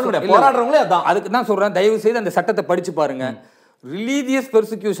 அதுதான் நான் போராடுறவங்களே அதான். அதுக்கு தான் சொல்றேன், தயவு செய்து அந்த சட்டத்தை படிச்சு பாருங்க. ரிலீஜியஸ்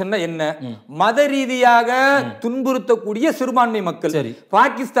பெர்சிக்யூஷன் என்ன? மத ரீதியாக துன்புறுத்தக்கூடிய சிறுபான்மை மக்கள்.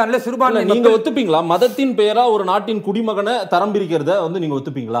 பாகிஸ்தான்ல சிறுபான்மை நீங்க ஒத்துப்பீங்களா? மதத்தின் பெயரா ஒரு நாட்டின் குடிமகனை தரம் பிரிக்கிறத நீங்க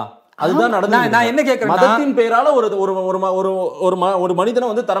ஒத்துப்பீங்களா? அதுதான் நடந்தது. நான் என்ன கேக்குறேன், மதத்தின் பெயரால ஒரு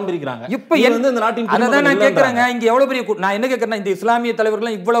மனிதனை தரம் பிரிக்கிறாங்க. இப்ப இந்த நாட்டின் அதான் நான் கேக்குறேங்க, இங்க எவ்வளவு பெரிய நான் என்ன கேக்குறேன், இந்த இஸ்லாமிய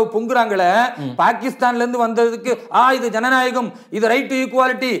தலைவர்கள் இவ்வளவு பொங்குறாங்களே, பாகிஸ்தான்ல இருந்து வந்ததுக்கு இது ஜனநாயகம், இது ரைட் டு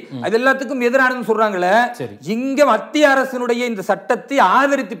ஈக்குவாலிட்டி, அது எல்லாத்துக்கும் எதிரானதுன்னு சொல்றாங்களே. இங்க மத்திய அரசினுடைய இந்த சட்டத்தை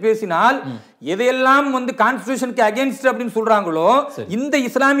ஆதரித்து பேசினால் எதையெல்லாம் கான்ஸ்டிடியூஷனுக்கு அகைன்ஸ்ட் அப்படின்னு சொல்றாங்களோ, இந்த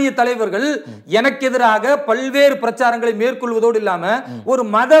இஸ்லாமிய தலைவர்கள் எனக்கு எதிராக பல்வேறு பிரச்சாரங்களை மேற்கொள்வதோடு இல்லாம ஒரு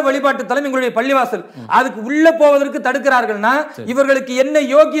மத வழிபாட்டு தலம் எங்களுடைய பள்ளிவாசல் அதுக்கு உள்ள போவதற்கு தடுக்கிறார்கள்னா இவர்களுக்கு என்ன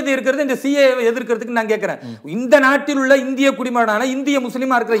யோகியதை இருக்கிறது இந்த சிஏ எதிர்க்கிறதுக்கு நான் கேட்கிறேன். இந்த நாட்டில் உள்ள இந்திய குடிமகனான இந்திய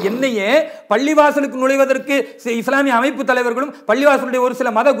முஸ்லிமா இருக்கிற என்னையே பள்ளிவாசலுக்கு நுழைவதற்கு இஸ்லாமிய அமைப்பு தலைவர்களும் பள்ளிவாசலுடைய ஒரு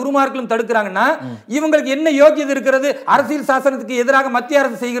சில மத குருமார்களும் தடுக்கிறாங்கன்னா இவங்களுக்கு என்ன யோகியதை இருக்கிறது அரசியல் சாசனத்துக்கு எதிராக மத்திய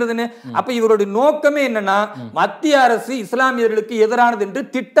அரசு செய்கிறதுன்னு? அப்ப இவருடைய நோக்கமே என்னன்னா, மத்திய அரசு இஸ்லாமியர்களுக்கு எதிரானது என்று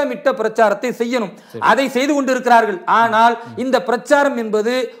திட்டமிட்ட பிரச்சாரத்தை செய்யணும். அதை செய்து கொண்டிருக்கிறார்கள். ஆனால் இந்த பிரச்சாரம்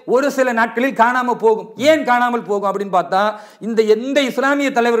என்பது ஒரு சில நாட்களில் காணாம போகும். ஏன் காணாமல் போகும் அப்படின்னு பார்த்தா, இந்த எந்த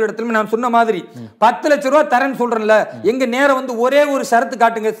இஸ்லாமிய தலைவர்களிடத்திலும் நான் சொன்ன மாதிரி 10 லட்சம் ரூபாய் தரேன்னு சொல்றேன்ல, எங்க நேரம் ஒரே ஒரு ஷரத்து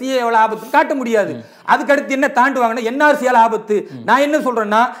காட்டுங்க, சிஏ எவ்வளவு ஆபத்து காட்ட முடியாது. அதுக்கடுத்து என்ன தாண்டுவாங்கன்னா என்ஆர்சியால ஆபத்து. நான் என்ன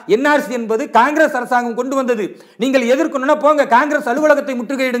சொல்றேன்னா, என்ஆர்சி என்பது காங்கிரஸ் அரசாங்கம் கொண்டு வந்தது. நீங்கள் எதிர்க்கணும்னா போங்க, காங்கிரஸ் அலுவலகத்தை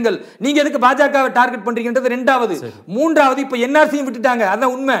முற்றுகையிடுங்கள். நீங்க எதுக்கு பாஜகவை டார்கெட் பண்றீங்கன்றது இரண்டாவது. மூன்றாவது, இப்ப என்ஆர்சியும் விட்டுட்டாங்க,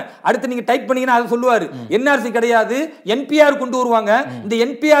 அதான் உண்மை. அடுத்து நீங்க டைப் பண்ணீங்கன்னா அது சொல்லுவாரு, என்ஆர்சி கிடையாது என்பிஆர் கொண்டு வருவாங்க. இந்த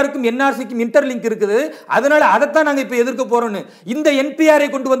என்பிஆருக்கும் என்ஆர்சிக்கும் இன்டர்லிங்க் இருக்குது, அதனால அதைத்தான் நாங்க இப்ப எதிர்க்க போறோம்னு. இந்த என்பிஆரை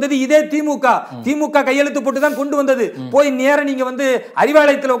கொண்டு வந்தது இதே திமுக கையெழுத்து போட்டு தான் கொண்டு வந்தது. போய் நேரம் நீங்க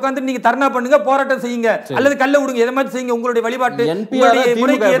அறிவாலயத்தில் உட்கார்ந்து நீங்க தர்ணா பண்ணுங்க, போராட்டம் செய்யுங்க. செய்யுங்க அல்லது கல்ல விடுங்க, எதை மாதிரி செய்யுங்க, உங்களுடைய வழிபாட்டு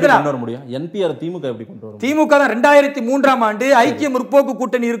திமுக தான் 2003ஆம் ஆண்டு ஐக்கிய முற்போக்கு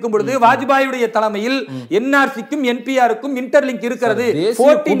கூட்டணி இருக்கும் பொழுது வாஜ்பாயுடைய தலைமையில் என்ஆர்சிக்கும் என்பிஆருக்கும் இன்டர்லிங்க் இருக்கிறது.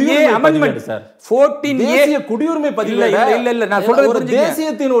 14A அமெண்ட்மென்ட் 14A குடியுரிமை பதிவு இல்ல நான் சொல்றது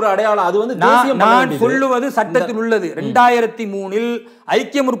தேசியத்தின் ஒரு அடையாளம். அது வந்து தேசியம் நான் சொல்லுவது சட்டத்தில் உள்ளது. 2003இல்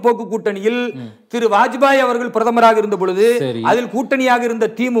ஐக்கிய முற்போக்கு கூட்டணியில் திரு வாஜ்பாய் அவர்கள் பிரதமராக இருந்த பொழுது அதில் கூட்டணியாக இருந்த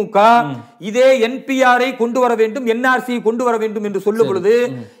திமுக இதே என்பிஆரை கொண்டு வர வேண்டும், என்ஆர்சி கொண்டு வர வேண்டும் என்று சொல்லும் பொழுது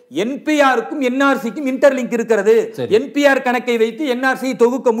என்பிஆருக்கும் என்ஆர்சிக்கும் இன்டர்லிங்க் இருக்கிறது, என்பிஆர் கணக்கை வைத்து என்ஆர்சி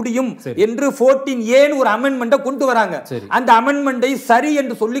தொகுக்க முடியும் என்று 14A ஒரு அமெண்ட்மென்ட் கொண்டு வராங்க. அந்த அமெண்ட்மென்ட்டை சரி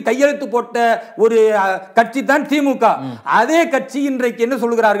என்று சொல்லி கையெழுத்து போட்ட ஒரு கட்சி தான் திமுக. அதே கட்சி இன்றைக்கு என்ன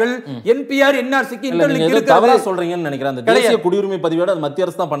சொல்கிறார்கள், என்பிஆர் என்ஆர்சிக்கு இன்டர்லிங்க் இருக்கிறது சொல்றீங்கன்னு நினைக்கிறேன். அந்த தேசிய குடியுரிமை பதிவோட அது மத்திய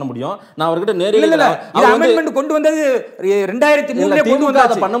அரசு தான் பண்ண முடியும். நான் அவர்கிட்ட நேரடியாக அமெண்ட்மென்ட் கொண்டு வந்தது 2003 கொண்டு வந்தா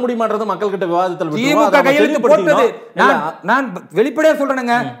அதை பண்ண முடியுமான்றது மக்கள் கிட்ட விவாதத்தில் திமுக கையெழுத்து போட்டது. நான் வெளிப்படையா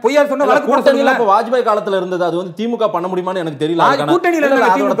சொல்றேங்க, பொய்யா சொன்ன வழக்கு கூட்டணியில அப்ப வாஜ்பாய் காலத்துல இருந்தது. அது வந்து திமுக பண்ண முடியுமான்னு எனக்கு தெரியல.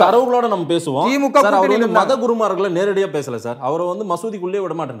 அதோட தரவுகளோட நம்ம பேசுவோம். திமுக அவர் வந்து மத குருமார்களை நேரடியா பேசல சார். அவரை வந்து மசூதிக்குள்ளே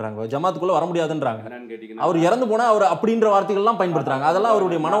விட மாட்டேன்றாங்க, ஜமாத்துக்குள்ள வர முடியாதுன்றாங்க. அவர் இறந்து போனா அவர் அப்படின்ற வார்த்தைகள் எல்லாம் பயன்படுத்துறாங்க. அதெல்லாம்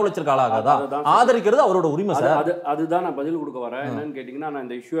அவருடைய மன உளைச்சலுக்கு ஆளாகாதா? ஆதரிக்கிறது அவரோட உரிமை சார். அதுதான் நான் பதில் கொடுக்க வரேன். என்னன்னு கேட்டீங்கன்னா, நான்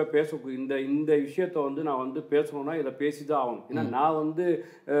இந்த இஷ்யூவை இந்த விஷயத்தை வந்து நான் வந்து பேசணும்னா இதை பேசிதான் ஆகணும். ஏன்னா நான் வந்து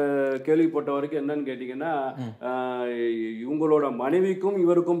கேள்விப்பட்ட வரைக்கும் என்னன்னு கேட்டீங்கன்னா, இவங்களோட மனைவிக்கும்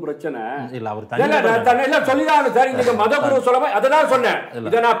இவருக்கும் பிரச்சனை இல்ல. அவர் சொல்லிதான் சார். இன்னைக்கு மத குரு சொல்ல அதான் சொன்னேன்.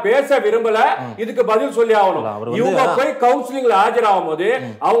 இதை நான் பேச விரும்பல, இதுக்கு பதில் சொல்லி ஆகணும். இவங்க போய் கவுன்சிலிங்ல ஆஜராகும் போது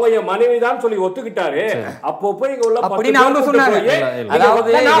அவங்க என் மனைவி தான் சொல்லி ஒத்துக்கிட்டாரு. அப்போ போய் இங்க உள்ள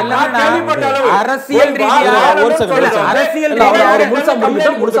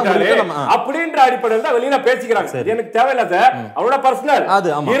அப்படின்ற அடிப்படையில் தான் வெளியில பேசிக்கிறாங்க. எனக்கு தேவையில்ல சார், அவரோட பர்சனல்.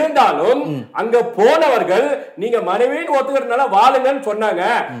 இருந்தாலும் அங்க போனவர்கள் நீங்க மனைவின்னு ஒத்துக்கிறதுனால வாழுங்கன்னு சொன்னாங்க.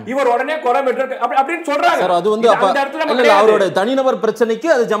 இவர் உடனே அப்படின்னு சொல்றாங்க. அது வந்து அவரோட தனிநபர் பிரச்சனைக்கு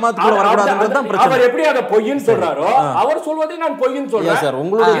அது ஜமாத்துக்குள்ள வரக்கூடாதுன்றது தான் பிரச்சனை. அவர் எப்படி அதை பொய்ன்னு சொல்றாரோ அவர் சொல்வதை நான் பொய்ன்னு சொல்றேன் சார்.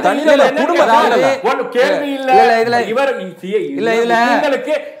 உங்களுடைய தனிநபர் குடும்ப கேள்வி இல்ல. இவர்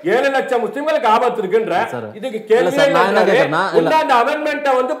உங்களுக்கு 7 லட்சம் முஸ்லிம்களுக்கு ஆபத்து இருக்குன்ற இதுக்கு கேள்வி அந்த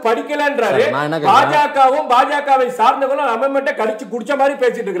அமெண்ட்மென்ட்டை வந்து படிக்கலன்றாரு. பாஜகவும் பாஜகவை சார்ந்தவங்களும் அமெண்ட்மென்ட்டை கடிச்சு குடிச்ச மாதிரி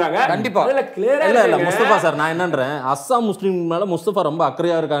பேசிட்டு இருக்காங்க. கண்டிப்பா இல்ல கிளியரா இல்ல முஸ்தபா சார். நான் என்னன்றேன், அஸ்ஸாம் முஸ்லிம் மேல முஸ்தபா ரொம்ப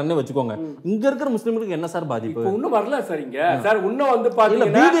அக்கறையா இருக்காங்கன்னு வெச்சுக்கோங்க. இங்க இருக்கிற முஸ்லிம்களுக்கு என்ன சார் பாதிப்பு? இன்னும் வரல சார். இங்க சார் இன்னும் வந்து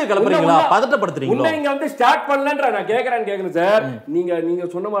பாத்தீங்கன்னா பீதியை கிளப்புறீங்களா, பதட்டப்படுத்துறீங்களா? நீங்க வந்து ஸ்டார்ட் பண்ணலன்ற நான் கேக்குறேன் சார். நீங்க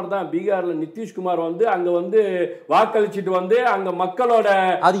சொன்ன மாதிரி தான் பீகார்ல நிதிஷ்குமார் வந்து அங்க வந்து வாக்களிச்சிட்டு வந்து அங்க மக்களோட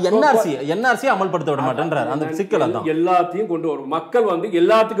அது என்ஆர்சி அமல்படுத்த விட மாட்டேன்றார். அந்த சிக்கல் தான் எல்லாத்தையும் கொண்டு வரும். மக்கள் வந்து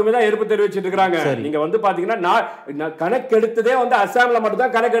எல்லாத்துக்குமே தான் எதிர்ப்பு தெரிவிச்சிட்டு இருக்காங்க. நீங்க வந்து பாத்தீங்கன்னா கணக்கு எடுத்ததே வந்து அசாம்ல மட்டும்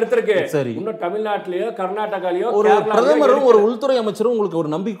தான் கணக்கு எடுத்திருக்கு. இன்னும் தமிழ்நாட்டிலேயோ கர்நாடகாலயோ ஒரு பிரதமரும் ஒரு உள்துறை அமைச்சரும் உங்களுக்கு ஒரு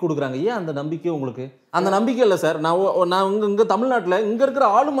நம்பிக்கை கொடுக்குறாங்க. ஏன் அந்த நம்பிக்கை உங்களுக்கு? அந்த நம்பிக்கை இல்ல சார். நான் இங்க தமிழ்நாட்டுல இங்க இருக்கிற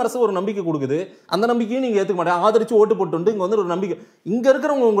ஆளும் அரசு ஒரு நம்பிக்கை கொடுக்குது. அந்த நம்பிக்கையும் நீங்க ஏத்துக்க மாட்டேன், ஆதரிச்சு ஓட்டு போட்டு இங்க வந்து ஒரு நம்பிக்கை. இங்க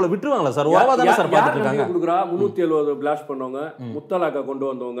இருக்கிறவங்க உங்களை விட்டுருவாங்களா சார்? உறவாதானே சார் பாத்துட்டு இருக்காங்க. 370 பிளாஸ்ட் பண்ணவங்க, முத்தலாக்கா கொண்டு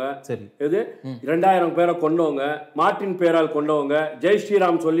வந்தவங்க, சரி இது 2000 பேரை கொண்டவங்க, மார்ட்டின் பேரால் கொண்டவங்க, ஜெய்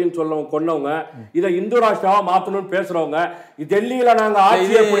ஸ்ரீராம் சொல்லின்னு சொல்லவங்க கொண்டவங்க, இதை இந்து ராஷ்டிராவா மாத்தணும்னு பேசுறவங்க, டெல்லியில நாங்க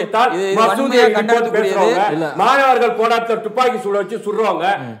ஆட்சியை பிடித்தால் மசூதியை கண்டெடுத்து பேசுறவங்க, மாணவர்கள் போராட்டத்துல துப்பாக்கி சுட வச்சு சுடுறவங்க,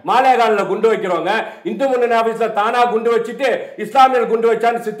 மாலேகால்ல குண்டு வைக்கிறவங்க, இந்து முன்னணி ஆபீஸ்ல தானா குண்டு வச்சுட்டு இஸ்லாமியர் குண்டு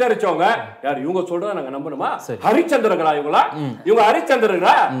வச்சான்னு சித்தரிச்சவங்க யார்? இவங்க சொல்றத நாங்க நம்பணுமா? ஹரிச்சந்திரங்களா இவங்களா? இவங்க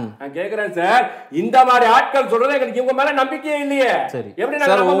ஹரிச்சந்திரங்களா? நான் கேக்குறேன் சார், இந்த மாதிரி ஆட்கள் சொல்றது எங்களுக்கு இவங்க மேல நம்பிக்கையே இல்லையே. எப்படி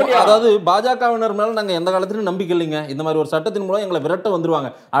நாங்க நம்ப முடியும்? அதாவது பாஜகவினர் மேல நாங்க எந்த காலத்திலும் நம்பிக்கை இல்லைங்க. இந்த மாதிரி ஒரு சட்டத்தின் மூலம் எங்களை விரட்ட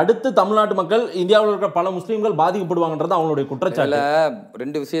வந்துருவாங்க. அடுத்து தமிழ்நாட்டு மக்கள், இந்தியாவில் இருக்கிற பல முஸ்லீம்கள் பாதிக்கப்படுவாங்கன்றது அவங்களுடைய குற்றச்சாட்டு.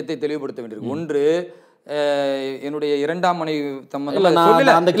 2 விஷயத்தை தெளிவுபடுத்த வேண்டியிருக்கு. ஒன்று, என்னுடைய இரண்டாம் மனைவி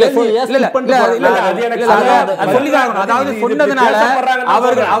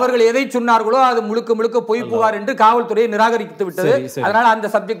அவர்கள் எதை சொன்னார்களோ அது முழுக்க முழுக்க பொய் புகார் என்று காவல்துறையை நிராகரித்து விட்டது. அதனால அந்த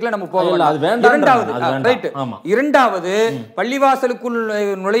சப்ஜெக்ட்ல நம்ம போகலாம். இரண்டாவது, பள்ளிவாசலுக்குள்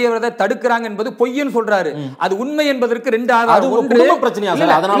நுழைவதை தடுக்கிறாங்க என்பது பொய்ன்னு சொல்றாரு. அது உண்மை என்பதற்கு 2 ஆதாரம்.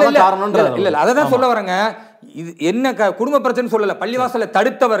 அதான் சொல்ல வரேங்க. இது என்ன குடும்ப பிரச்சனை சொல்லல, பள்ளிவாசல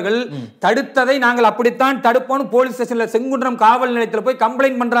தடுத்தவர்கள் தடுத்ததை நாங்கள் அப்படித்தான் தடுப்போம் போலீஸ் ஸ்டேஷன்ல செங்குன்றம் காவல் நிலையத்தில் போய்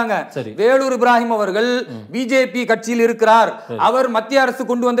கம்ப்ளைண்ட் பண்றாங்க. வேலூர் இப்ராஹிம் அவர்கள் பிஜேபி கட்சியில் இருக்கிறார், அவர் மத்திய அரசு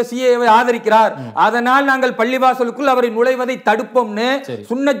கொண்டு வந்த சிஏவை ஆதரிக்கிறார், அதனால் நாங்கள் பள்ளிவாசலுக்குள் அவரை நுழைவதை தடுப்போம்னு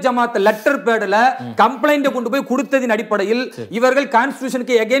சுன்னத் ஜமாத் லெட்டர் பேட்ல கம்ப்ளைண்ட் கொண்டு போய் கொடுத்ததின் அடிப்படையில் இவர்கள்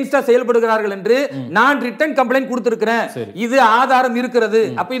கான்ஸ்டிடியூஷனுக்கு எகென்ஸ்டா செயல்படுகிறார்கள் என்று நான் ரிட்டன் கம்ப்ளைண்ட் கொடுத்திருக்கிறேன். இது ஆதாரம் இருக்கிறது.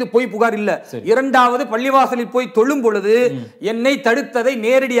 அப்ப இது பொய் புகார் இல்ல. இரண்டாவது, பள்ளிவாசல் பள்ளிவாசலில் போய் தொழும் பொழுது என்னை தடுத்ததை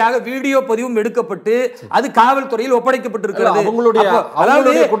நேரடியாக வீடியோ பதிவும் எடுக்கப்பட்டு அது காவல்துறையில் ஒப்படைக்கப்பட்டிருக்கிறது.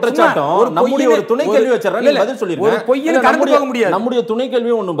 அவங்களுடைய குற்றச்சாட்டம் நம்முடைய ஒரு துணை கேள்வி வச்சறேன் பதில் சொல்லிருக்கேன். ஒரு பொய்யன் கடந்து போக முடியாது. நம்முடைய துணை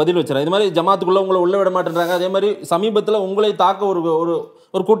கேள்வி ஒன்னு பதில் வச்சறேன். இது மாதிரி ஜமாத்துக்குள்ள உங்களை உள்ள விட மாட்டேன்றாங்க. அதே மாதிரி சமீபத்துல உங்களை தாக்க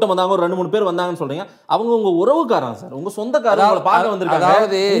ஒரு கூட்டம் வந்தாங்க, ஒரு 2-3 பேர் வந்தாங்கன்னு சொல்றீங்க. அவங்க உங்க உறவுக்காரங்க சார், உங்க சொந்தக்காரங்க உங்களை பார்க்க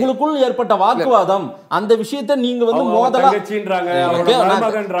வந்திருக்காங்க. உங்களுக்குள் ஏற்பட்ட வாக்குவாதம் அந்த விஷயத்தை நீங்க வந்து மோதலா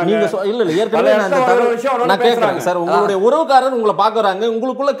இல்ல ஏற்கனவே நான் கேட்கறேன் சார். உங்களுடைய உறவுக்காரர் உங்களை பார்க்கறாங்க,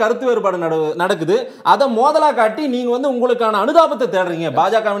 உங்களுக்குள்ள கருத்து வேறுபாடு நடக்குது. அதை மோதலா காட்டி நீங்க வந்து உங்களுக்கான அனுதாபத்தை தேடுறீங்க,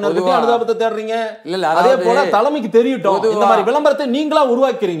 பாஜகவினருக்கு அனுதாபத்தை தேடுறீங்க. அதே போல தலைமைக்கு தெரியட்டும் இந்த மாதிரி விளம்பரத்தை நீங்களா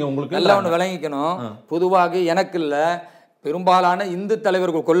உருவாக்கிறீங்க. உங்களுக்கு எல்லாம் ஒண்ணு விளங்கிக்கணும். பொதுவாக எனக்கு இல்ல, பெரும்பாலான இந்து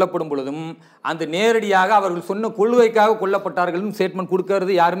தலைவர்கள் கொல்லப்படும் பொழுதும் அந்த நேரடியாக அவர்கள் சொன்ன கொள்கைக்காக கொல்லப்பட்டார்கள் ஸ்டேட்மெண்ட்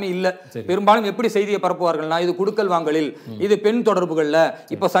கொடுக்கிறது யாருமே இல்ல. பெரும்பாலும் எப்படி செய்தியை பரப்புவார்கள்னா இது குடுக்கல் வாங்கலில், இது பெண் தொடர்புகள்ல.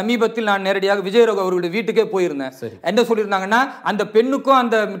 இப்ப சமீபத்தில் நான் நேரடியாக விஜயரோக அவர்களுடைய வீட்டுக்கே போயிருந்தேன். என்ன சொல்லியிருந்தாங்கன்னா அந்த பெண்ணுக்கும்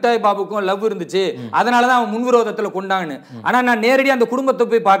அந்த மிட்டாய் பாபுக்கும் லவ் இருந்துச்சு, அதனாலதான் அவன் முன்விரோதத்துல கொண்டாங்கன்னு. ஆனா நான் நேரடியாக அந்த குடும்பத்தை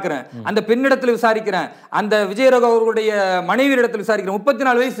போய் பாக்குறேன், அந்த பெண்ணிடத்துல விசாரிக்கிறேன், அந்த விஜயரோக அவர்களுடைய மனைவியிடத்துல விசாரிக்கிறேன்.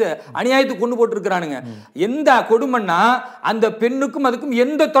 34 வயசு அநியாயத்துக்கு கொண்டு போட்டு இருக்கிறானுங்க. எந்த கொடுமைன்னா அந்த பெண்ணுக்கும் அதுக்கும்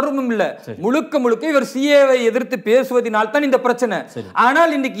எந்த தொடர்பும் இல்ல. முழுக்க முழுக்க இவர் சிஏவை எதிர்த்து பேசுவதனால் தான் இந்த பிரச்சனை.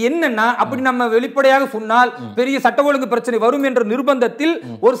 ஆனால் இன்னைக்கு என்னன்னா அப்படி நம்ம வெளிப்படையாக சொன்னால் பெரிய சட்ட ஒழுங்கு பிரச்சனை வரும் என்ற நிர்பந்தத்தில்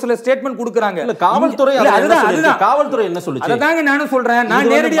ஒரு சில ஸ்டேட்மெண்ட் கொடுக்கறாங்க. காவல்துறை காவல்துறை என்ன சொல்லுச்சு அதாங்க நானும் சொல்றேன்.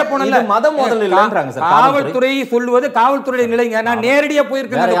 நான் நேரடியா போனல மத மோதல் இல்லன்றாங்க சார். காவல்துறை சொல்வது காவல்துறை நிலைங்க. நான் நேரடியா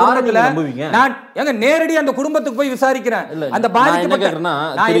போயிருக்கேன் அந்த குடும்பத்துல. நான் எங்க நேரடியா அந்த குடும்பத்துக்கு போய் விசாரிக்கிறேன். அந்த பாதிக்கப்பட்ட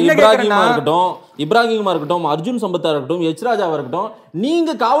நான் என்ன கேக்குறேன்னா இப்ராஹிமா இருக்கட்டும், அர்ஜுன் சம்பத்தா இருக்கட்டும், எச் ராஜாவா இருக்கட்டும்,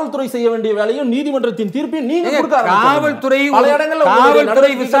 நீங்க காவல்துறை செய்ய வேண்டிய வேலையும் நீதிமன்றத்தின் தீர்ப்பையும் நீங்க கொடுக்க காவல்துறை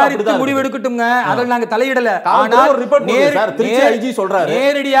விசாரித்து முடிவெடுக்கட்டும்ங்க. அதில் நாங்க தலையிடல. ஆனால்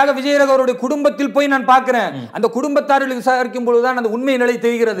நேரடியாக விஜயரோக அவருடைய குடும்பத்தில் போய் நான் பார்க்கிறேன். அந்த குடும்பத்தார்கள் விசாரிக்கும் பொழுதுதான் அந்த உண்மை நிலை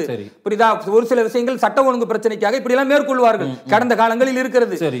தெரிகிறது. புரியுதா? ஒரு சில விஷயங்கள் சட்ட ஒழுங்கு பிரச்சனைக்காக இப்படி எல்லாம் மேற்கொள்வார்கள், கடந்த காலங்களில்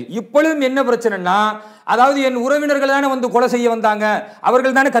இருக்கிறது. இப்பொழுதும் என்ன பிரச்சனைனா, அதாவது என் உறவினர்கள் தானே வந்து கொலை செய்ய வந்தாங்க,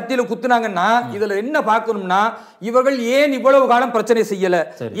 அவர்கள் தானே கத்தியில குத்துனாங்கன்னா இதுல என்ன பார்க்கணும்னா இவர்கள் ஏன் இவ்வளவு காலம் பிரச்சனை செய்யல,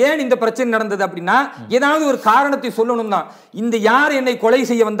 ஏன் இந்த பிரச்சனை நடந்தது அப்படின்னா ஏதாவது ஒரு காரணத்தை சொல்லணும் தான். இந்த யார் என்னை கொலை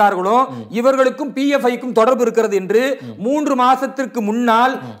செய்ய வந்தார்களோ இவர்களுக்கும் பிஎஃப்ஐக்கும் தொடர்பு இருக்கிறது என்று 3 மாசத்திற்கு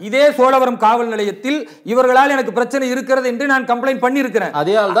முன்னால் இதே சோழவரம் காவல் நிலையத்தில் இவர்களால் எனக்கு பிரச்சனை இருக்கிறது என்று நான் கம்ப்ளைண்ட் பண்ணி இருக்கிறேன்.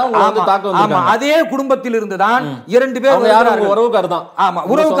 அதே குடும்பத்தில் இருந்துதான் 2 பேர்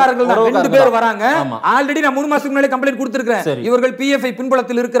உறவுக்காரர்கள் 2 பேர் வராங்க. ஆல்ரெடி நான் 3 மாசத்துக்கு முன்னாடி கம்ப்ளைண்ட் கொடுத்திருக்கிறேன். இவர்கள் பிஎஃப்ஐ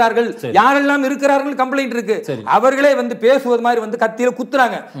பின்புலத்தில் இருக்கிறார்கள், யாரெல்லாம் இருக்கிறார்கள் கம்ப்ளைண்ட் இருக்கு. அவர்களே வந்து பேசுவது மாதிரி வந்து கத்தியில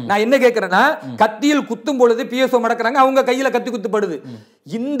குத்துறாங்க. நான் என்ன கேட்கிறேன்னா, கத்தியில் குத்தும் பொழுது பிஎஸ்ஓ மடக்குறாங்க, அவங்க கையில கத்தி குத்துப்படுது.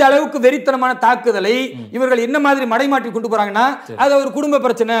 இந்த அளவுக்கு வெறித்தனமான தாக்குதலை இவர்கள் என்ன மாதிரி மடைமாற்றி கொண்டு போறாங்கன்னா அது ஒரு குடும்ப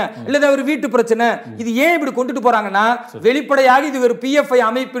பிரச்சனை இல்ல ஒரு வீட்டு பிரச்சனை. இது ஏன் இப்படி கொண்டுட்டு போறாங்கன்னா வெளிப்படையாக இது ஒரு பிஎஃப்ஐ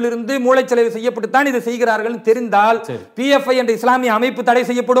அமைப்பிலிருந்து மூளைச்சலவை செய்யப்பட்டு தான் இதை செய்கிறார்கள் தெரிந்தால் பிஎஃப்ஐ என்ற இஸ்லாமிய அமைப்பு தடை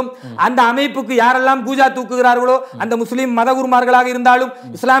செய்யப்படும். அந்த அமைப்புக்கு யாரெல்லாம் பூஜா தூக்குகிறார்களோ அந்த முஸ்லிம் மதகுருமார்களாக இருந்தாலும்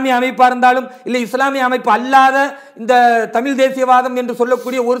இஸ்லாமிய அமைப்பா இருந்தாலும் இல்ல இஸ்லாமிய அமைப்பு அல்லாத இந்த தமிழ் தேசியவாதம் என்று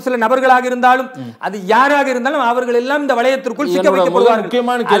சொல்லக்கூடிய ஒரு சில நபர்களாக இருந்தாலும் அது யாராக இருந்தாலும் அவர்கள் எல்லாம் இந்த வளையத்திற்குள் சிக்க வைக்கப்படுவார்கள்.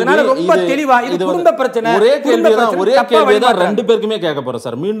 அதனால ரொம்ப தெளிவா இது குடும்ப பிரச்சனை. ஒரே கேள்விதான் 2 பேருக்குமே கேட்க போறேன்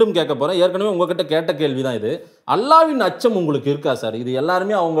சார், மீண்டும் கேட்க போறேன். ஏற்கனவே உங்ககிட்ட கேட்ட கேள்விதான் இது. அல்லாஹ்வின் அச்சம் உங்களுக்கு இருக்கா சார்? இது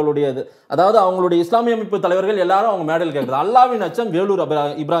எல்லாருமே அவங்களுடைய, அதாவது அவங்களுடைய இஸ்லாமிய அமைப்பு தலைவர்கள் எல்லாரும் அவங்க மேடையில் கேட்கறது, அல்லாஹ்வின் அச்சம் வேலூர்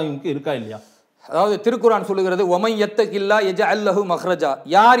இப்ராஹிமுக்கு இருக்கா இல்லையா? அதாவது திருக்குர்ஆன் சொல்லுகிறது, ஒமை யத்தகில்லா யஜஅல் லஹு மக்ரஜா,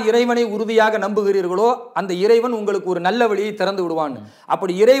 யார் இறைவனை உறுதியாக நம்புகிறீர்களோ அந்த இறைவன் உங்களுக்கு ஒரு நல்ல வழியை திறந்து விடுவான்.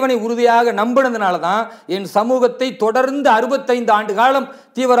 அப்படி இறைவனை உறுதியாக நம்பினதுனால தான் என் சமூகத்தை தொடர்ந்து 65 ஆண்டு காலம்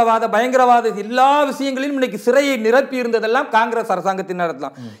தீவிரவாத பயங்கரவாத எல்லா விஷயங்களிலும் இன்னைக்கு சிறையை நிரப்பி இருந்ததெல்லாம் காங்கிரஸ் அரசாங்கத்தின்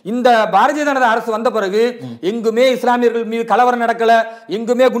நடத்தலாம். இந்த பாரதிய ஜனதா அரசு வந்த பிறகு எங்குமே இஸ்லாமியர்கள் மீது கலவரம் நடக்கல,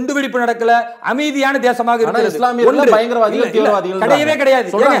 எங்குமே குண்டுவெடிப்பு நடக்கல, அமைதியான தேசமாக இருக்கிறது. கிடையவே கிடையாது.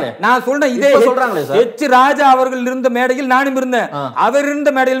 நான் சொல்றேன், இதே எச் ராஜா அவர்கள் இருந்த மேடையில் நானும் இருந்தேன். அவர் இருந்த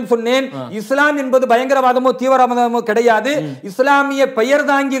மேடையில் சொன்னேன், இஸ்லாம் என்பது பயங்கரவாதமோ தீவிரவாதமோ கிடையாது, இஸ்லாமிய பெயர்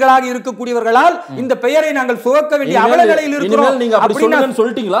தாங்கிகளாக இருக்கக்கூடியவர்களால் இந்த பெயரை நாங்கள் சுமக்க வேண்டிய அவலநிலையில் இருக்கிறோம்.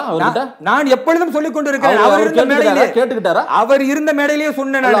 நான் எப்பொழுதும் சொல்லிக் கொண்டிருக்கிறேன். அவர் இருந்த மேடையிலே கேட்டுக்கிட்டாரா? அவர் இருந்த மேடையிலேயே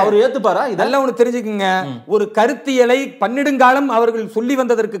சொன்னேன். அவர் ஏத்துப்பாரா? இதெல்லாம் ஒண்ணு தெரிஞ்சுக்கங்க. ஒரு கருத்தியலை பன்னிடுங்காலம் அவர்கள் சொல்லி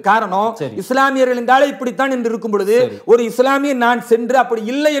வந்ததற்கு காரணம் இஸ்லாமியர்கள் என்றாலே இப்படித்தான் என்று இருக்கும் பொழுது ஒரு இஸ்லாமிய நான் சென்று அப்படி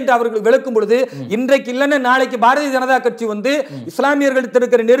இல்லை என்று அவர்கள் விளக்கும் பொழுது இன்றைக்கு இல்லைன்னு நாளைக்கு பாரதிய ஜனதா கட்சி வந்து இஸ்லாமியர்களுக்கு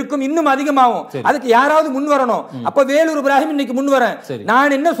இருக்கிற நெருக்கம் இன்னும் அதிகமாகும். அதுக்கு யாராவது முன் வரணும். அப்ப வேலூர் இப்ராஹிம் இன்னைக்கு முன் வரேன்.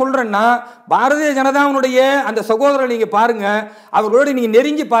 நான் என்ன சொல்றேன்னா, பாரதிய ஜனதாவுடைய அந்த சகோதரர்கள் நீங்க பாருங்க, அவர்களோடு நீங்க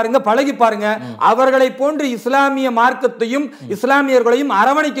நெருங்கி பாருங்க, பழகி பாருங்க. அவர்களை போன்று இஸ்லாமிய மார்க்கத்தையும் இஸ்லாமியர்களையும்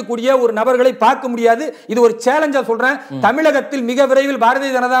அரவணைக்கக்கூடிய ஒரு நபர்களை பார்க்க முடியாது. இது ஒரு சேலஞ்சா சொல்றேன். தமிழகத்தில் மிக விரைவில்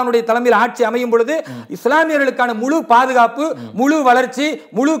பாரதிய ஜனதாவுடைய தலைமையில் ஆட்சி அமையும் பொழுது இஸ்லாமியர்களுக்கான முழு பாதுகாப்பு, முழு வளர்ச்சி,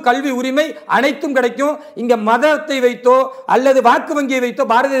 முழு கல்வி உரிமை அனைத்தும் கிடைக்கும். இங்க மதத்தை வைத்தோ அல்லது வாக்கு வங்கியை வைத்தோ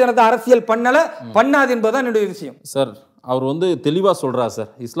பாரதிய ஜனதா அரசியல் பண்ணாது என்பதுதான் என்னுடைய விஷயம். சார், அவர் வந்து தெளிவா சொல்றார் சார்.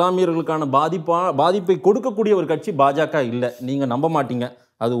 இஸ்லாமியர்களுக்கான பாதிப்பை கொடுக்கக்கூடிய ஒரு கட்சி பாஜக இல்ல. நீங்க நம்ப மாட்டீங்க,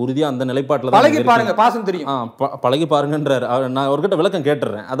 அது உறுதியா அந்த நிலைப்பாட்டில் பழகி பாருங்க, பாசம் தெரியும். பழகி பாருங்கன்றார். நான் அவர்கிட்ட விளக்கம்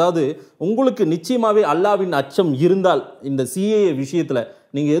கேட்டுறேன். அதாவது உங்களுக்கு நிச்சயமாவே அல்லாவின் அச்சம் இருந்தால் இந்த சிஏஏ விஷயத்துல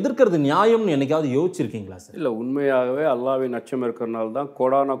நீங்க எதிர்க்கிறது நியாயம்னு என்னைக்காவது யோசிச்சிருக்கீங்களா சார்? இல்ல, உண்மையாகவே அல்லாவின் அச்சம் இருக்கிறனால தான்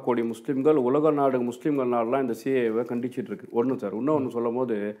கோடான கோடி முஸ்லீம்கள், உலக நாடு முஸ்லீம்கள் நாடுலாம் இந்த சிஏஏவை கண்டிச்சிட்டு இருக்கு. ஒன்று சார், இன்னொன்று சொல்லும்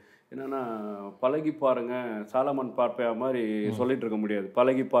போது என்னன்னா, பழகி பாருங்க சாலமன் பார்ப்பையா மாதிரி சொல்லிட்டு இருக்க முடியாது.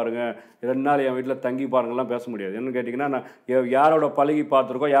 பழகி பாருங்க, 2 நாள் என் வீட்டில் தங்கி பாருங்கலாம் பேச முடியாது. என்னன்னு கேட்டிங்கன்னா, நான் யாரோட பழகி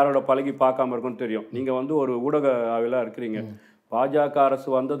பார்த்துருக்கோம், யாரோட பழகி பார்க்காம இருக்கோன்னு தெரியும். நீங்கள் வந்து ஒரு ஊடக ஆவிலாக இருக்கிறீங்க. பாஜக அரசு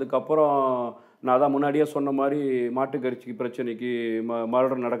வந்ததுக்கப்புறம் நான் அதான் முன்னாடியே சொன்ன மாதிரி மாட்டுக்கட்சி பிரச்சனைக்கு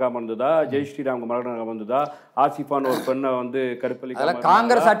மரணம் நடக்காம இருந்ததா, ஜெய் ஸ்ரீராம் மரணம் நடக்காம இருந்ததா, ஆசிஃபான் ஒரு பெண்ணை வந்து கற்பழிக்க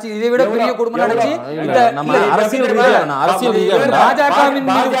காங்கிரஸ் ஆட்சி இதை விட பெரிய குடும்பம் நடந்துச்சு.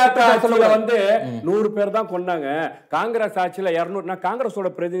 வந்து 100 பேர் தான் கொண்டாங்க. காங்கிரஸ் ஆட்சியில 200.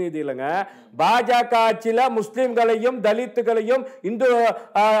 காங்கிரஸோட பிரதிநிதி இல்லைங்க. பாஜக ஆட்சியில முஸ்லிம்களையும் தலித்துகளையும் இந்து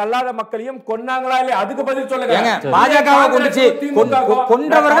அல்லாத மக்களையும் கொன்னாங்களா இல்லையா? அதுக்கு பதில் சொல்லுங்க. பாஜகவை கொண்டுச்சு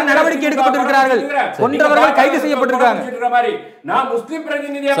கொன்றவர்கள் நடவடிக்கை எடுக்கப்பட்டிருக்கிறார்கள், கொன்றவர்கள் கைது செய்யப்பட்டிருக்காங்க. நான் முஸ்லிம்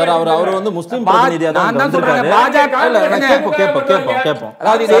பிரதிநிதியா சார், அவர் வந்து முஸ்லிம் பிரதிநிதியா தான் வந்திருக்காரு. பாஜக கேப்போம்.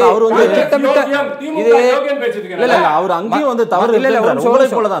 அதாவது அவர் வந்து இல்ல அவர் அங்கேயும் வந்து தவறு இருக்குன்றார். உங்களை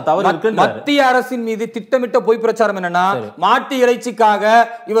போல தான் தவறு இருக்குன்றார். மத்திய அரசின் மீது திட்டமிட்ட பொய் பிரச்சாரம் என்னன்னா, மாட்டு இறைச்சிக்காக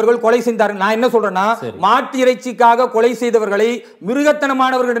இவர்கள் கொலை செய்தார்கள். நான் என்ன சொல்றேன்னா, மாட்டு இறைச்சிக்காக கொலை செய்தவர்களை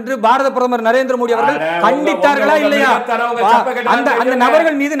மிருகத்தனமானவர்கள் என்று பாரத பிரதமர் நரேந்திர மோடி அவர்கள் கண்டித்தார்களா இல்லையா? அந்த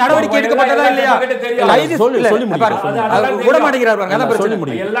நபர்கள் மீது நடவடிக்கை எடுக்கப்பட்டதா இல்லையா?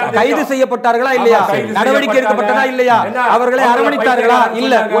 கைது செய்யப்பட்டார்களா இல்லையா? நடவடிக்கை எடுக்கப்பட்டதா இல்லையா? அவர்களை அரவணைத்தார்களா?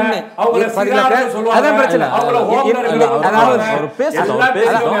 இல்ல. ஒண்ணு அதான் பிரச்சனை.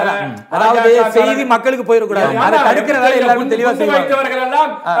 அதாவது செய்தி மக்களுக்கு போயிடக்கூடாது, அதை தடுக்கிற வேலை எல்லாரும் தெளிவா செய்வாங்க.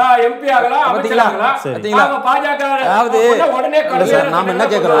 நாம என்ன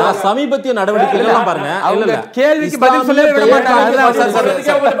கேக்குறோம், சமீபத்திய நடவடிக்கைகள் எல்லாம் பாருங்க. கேள்விக்கு பதில் சொல்லவே விட மாட்டாங்க.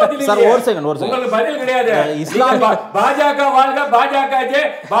 சார், ஒரு செகண்ட். உங்களுக்கு பதில் கிடையாது. இஸ்லாம் பாஜக வாழ்க, பாஜக ஜே,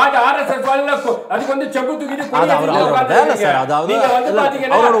 ஆர்எஸ்எஸ் வாழ்க, அதுக்கு வந்து செப்பு தூக்கிட்டு நீங்க வந்து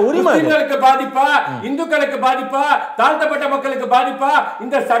பாத்தீங்கன்னா முஸ்லிம்களுக்கு பாதிப்பா, இந்துக்களுக்கு பாதிப்பா, தாழ்த்தப்பட்ட மக்களுக்கு பாதிப்பா,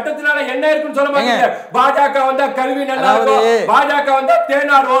 இந்த சட்டத்தினால என்ன இருக்குன்னு சொல்ல மாட்டீங்க. பாஜக வந்தா கல்வி நல்லா இருக்கும், பாஜக வந்தா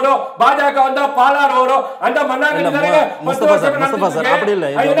தேனார் வரும், பாஜக வந்தா பாலார் வரும். அந்த மன்னாங்கட்டி அப்படி இல்ல.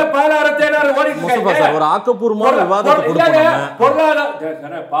 பாலாறு தேனார் ஓடிட்டு இருக்காங்க. ஒரு ஆக்கப்பூர்வமான விவாதத்தை கொடுக்கணும்.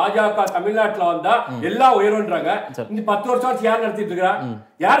 பொருளாதார பாஜக தமிழ்நாட்டுல வந்தா எல்லாம் உயர்வுன்றாங்க. இந்த 10 வருஷம் யார் நடத்திட்டு இருக்கா?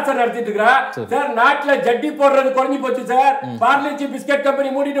 யார் சார் நடத்திட்டு இருக்கா? சார், நாட்டுல ஜட்டி போடுறது குறைஞ்சு போச்சு சார். பார்லேஜி பிஸ்கட் கம்பெனி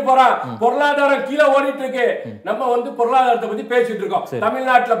மூடிட்டு போறான். பொருளாதாரம் கீழே ஓடிட்டு இருக்கு. நம்ம வந்து பொருளாதாரத்தை பத்தி பேசிட்டு இருக்கோம்.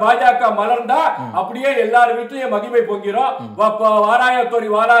 தமிழ்நாட்டுல பாஜக மலர்ந்தா அப்படியே எல்லார் வீட்லயும் மகிமை பொங்கிரும். வாராயத்தோரி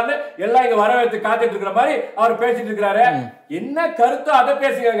வாரான்னு எல்லாம் இங்க வரவேற்று காத்துட்டு இருக்கிற மாதிரி அவர் பேசிட்டு இருக்கிறாரு. என்ன கருத்தோ அதை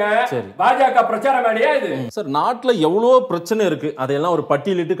பேசுங்க. பாஜக பிரச்சார மேடையா இது? சார், நாட்டுல எவ்வளவு பிரச்சனை இருக்கு, அதையெல்லாம் ஒரு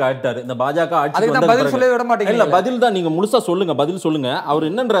பட்டியலிட்டு காட்டாரு. இந்த பாஜக ஆட்சி இல்ல, பதில் தான். நீங்க முழுசா சொல்லுங்க, பதில் சொல்லுங்க. அவர்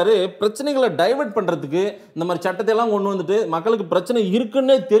என்னன்றாரு, பிரச்சனைகளை டைவர்ட் பண்றதுக்கு இந்த மாதிரி சட்டத்தை எல்லாம் கொண்டு வந்துட்டு மக்களுக்கு பிரச்சனை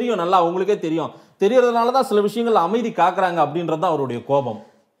இருக்குன்னே தெரியும், நல்லா உங்களுக்கே தெரியும், தெரியறதுனாலதான் சில விஷயங்கள் அமைதி காக்குறாங்க அப்படின்றதுதான் அவருடைய கோபம்.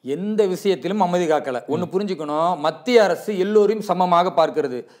 எந்த விஷயத்திலும் அமைதி காக்கல. ஒன்னு புரிஞ்சுக்கணும், மத்திய அரசு எல்லோரையும் சமமாக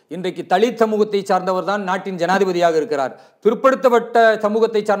பார்க்கிறது. இன்றைக்கு தலித் சமூகத்தை சார்ந்தவர் தான் நாட்டின் ஜனாதிபதியாக இருக்கிறார், பிற்படுத்தப்பட்ட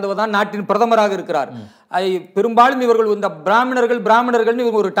சமூகத்தை சார்ந்தவர் தான் நாட்டின் பிரதமராக இருக்கிறார். பெரும்பாலும் இவர்கள் இந்த பிராமணர்கள்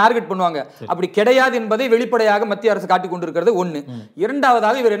இவங்க ஒரு டார்கெட் பண்ணுவாங்க. அப்படி கிடையாது என்பதை வெளிப்படையாக மத்திய அரசு காட்டிக் கொண்டிருக்கிறது. ஒண்ணு.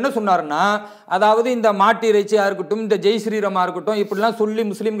 இரண்டாவதாக இவர் என்ன சொன்னார்னா, அதாவது இந்த மாட்டு இறைச்சியா இருக்கட்டும், இந்த ஜெய் ஸ்ரீராமா இருக்கட்டும், இப்படிலாம் சொல்லி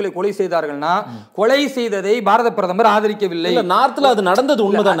முஸ்லிம்களை கொலை செய்தார்கள்னா, கொலை செய்ததை பாரத பிரதமர் ஆதரிக்கவில்லை. நார்த்ல அது நடந்தது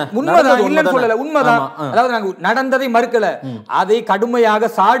உண்மைதானே? உண்மைதான், இல்லன்னு சொல்லல, உண்மைதான். அதாவது நாங்க நடந்ததை மறுக்கல, அதை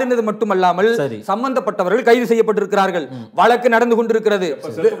கடுமையாக சாடினது மட்டுமல்லாமல் சம்பந்தப்பட்டவர்கள் கைது செய்யப்பட்டிருக்கிறார்கள், வழக்கு நடந்து கொண்டிருக்கிறது.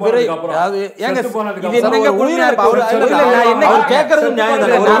 என்னங்க உயிரை அவர் கேக்குறது நியாயம்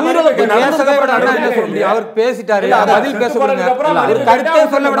தானே. ஒரு உயிரிழப்பு நடந்ததுக்கு அப்புறம் என்ன சொல்ல முடியும்? அவர் பேசிட்டாரு, பதில் பேச விடுங்க. அவர் கருத்தை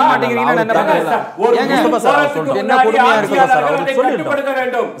சொல்ல விட மாட்டேங்கிறீங்க. என்ன கொடுமையா இருக்கு சார். அவர் கட்டுப்படுத்த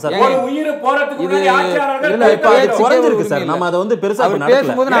வேண்டும். ஒரு உயிர் போறதுக்கு முன்னாடி ஆட்சியாளர்கள் குறைஞ்சிருக்கு சார். நம்ம அதை வந்து பெருசா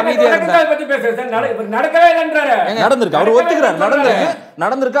பேசும்போது நான் அமைதியா இருந்தேன். பத்தி பேசுறேன். நடக்கவே இல்லன்றாரு. நடந்திருக்கு. அவர் ஒத்துக்கிறார்.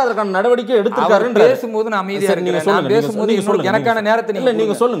 நடந்திருக்கு. அதற்கான நடவடிக்கை எடுத்துக்காரு. பேசும்போது நான் அமைதியா இருக்கேன். நான் பேசும்போது எனக்கான நேரத்தை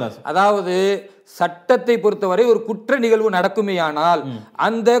நீங்க சொல்லுங்க. அதாவது சட்டத்தை பொறுத்தவரை ஒரு குற்ற நிகழ்வு நடக்குமேயானால்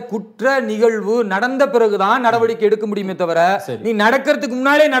அந்த குற்ற நிகழ்வு நடந்த பிறகுதான் நடவடிக்கை எடுக்க முடியுமே தவிர நீ நடக்கிறதுக்கு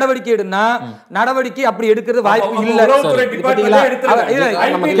முன்னாலே நடவடிக்கை எடுனா நடவடிக்கை அப்படி எடுக்கிறது வாய்ப்பு இல்ல.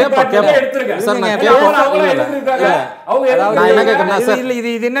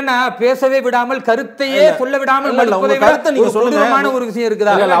 இது என்னன்னா பேசவே விடாமல் கருத்தையே சொல்ல விடாமல் ஒரு விஷயம்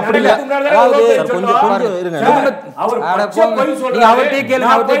இருக்குதா? அப்படி இல்ல.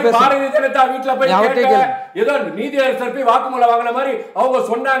 அவர்கிட்ட கேளுங்க. ஏதோ நீதியரசர் போய் வாக்குமூலம் வாங்கின மாதிரி அவங்க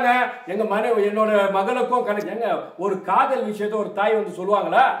சொன்னாங்க. எங்க என்னோட மகனுக்கும் ஒரு காதல் விஷயத்தை ஒரு தாய் வந்து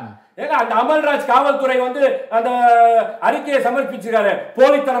சொல்லுவாங்களா? ஏங்க அந்த அமல்ராஜ் காவல்துறை வந்து அந்த அறிக்கையை சமர்ப்பிச்சிருக்காரு.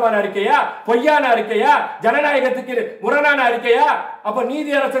 போலித்தனமான அறிக்கையா, பொய்யான அறிக்கையா, ஜனநாயகத்துக்கு முரணான அறிக்கையா? அப்ப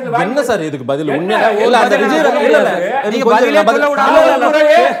நீதியரசர் என்ன சார் இதுக்கு பதில்?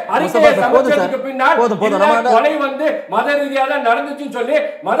 கொலை வந்து மத ரீதியா தான் நடந்துச்சுன்னு சொல்லி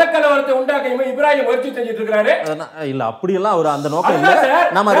மத கலவரத்தை உண்டாக்க இப்ராஹிம் முயற்சி செஞ்சுட்டு இருக்காரு. இல்ல அப்படி எல்லாம் ஒரு அந்த நோக்கம் இல்ல.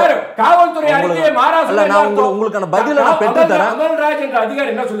 நம்ம காவல்துறை அறிக்கையை மாறாக உங்களுக்கான பதில நான் பெற்று தரேன். அமல்ராஜ் என்ற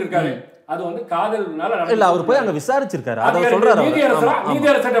அதிகாரி என்ன சொல்லிருக்காரு? அது வந்து காதல்னால இல்ல. அவர் போய் அங்க விசாரிச்சிருக்காரு. அத சொல்றாரு.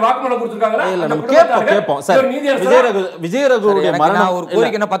 நீதியரசர் வாக்குமூலம் கொடுத்திருக்காங்களா? இல்ல நம்ம கேப்போம் சார். விஜயரகுடைய மரணம் ஒரு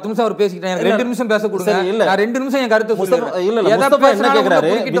கோரிக்கை. என்ன 10 நிமிஷம் அவர் பேசிட்டேன். எனக்கு 2 நிமிஷம் பேச கொடுங்க. நான் 2 நிமிஷம் என் கருத்து சொல்றேன். இல்ல முஸ்தபா என்ன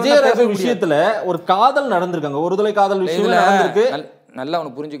கேக்குறாரு? விஜயரகு விஷயத்துல ஒரு காதல் நடந்திருக்காங்க. ஒருதலை காதல் விஷயம் நடந்திருக்கு. நல்லா அவனை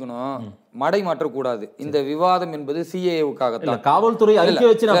புரிஞ்சுக்கணும். மடை மாற்றக்கூடாது. இந்த விவாதம் என்பது சிஏஏவுக்காக காவல்துறை அறிக்கை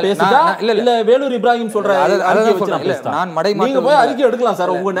வச்சு நான் பேசிட்டா இல்ல வேலூர் இப்ராஹிம் சொல்ற அறிக்கை வச்சு நான் பேசிட்டா நான் மடை மாற்ற போய் அறிக்கை எடுக்கலாம்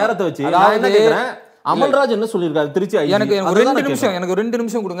சார் உங்க நேரத்தை வச்சு. நான் என்ன கேக்குறேன், அமல்ராஜ் என்ன சொல்லியிருக்காரு திருச்சி? எனக்கு 2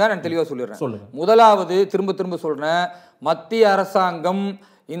 நிமிஷம் கொடுங்க, நான் தெளிவா சொல்லிடுறேன். முதலாவது திரும்ப சொல்றேன், மத்திய அரசாங்கம்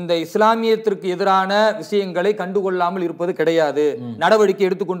இந்த இஸ்லாமியத்திற்கு எதிரான விஷயங்களை கண்டுகொள்ளாமல் இருப்பது கிடையாது. நடவடிக்கை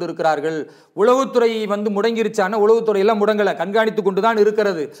எடுத்துக்கொண்டு இருக்கிறார்கள். உளவுத்துறை வந்து முடங்கிருச்சான உளவுத்துறை எல்லாம் முடங்கல, கண்காணித்துக் கொண்டுதான்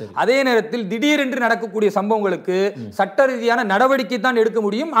இருக்கிறது. அதே நேரத்தில் திடீரென்று நடக்கக்கூடிய சம்பவங்களுக்கு சட்ட ரீதியான நடவடிக்கை தான் எடுக்க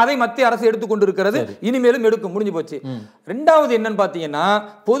முடியும். அதை மத்திய அரசு எடுத்துக்கொண்டு இருக்கிறது. இனிமேலும் எடுக்க முடிஞ்சு போச்சு. ரெண்டாவது என்னன்னு பாத்தீங்கன்னா,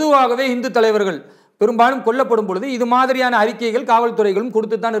 பொதுவாகவே இந்து தலைவர்கள் பெரும்பாலும் கொல்லப்படும் பொழுது இது மாதிரியான அறிக்கைகள் காவல்துறைகளும்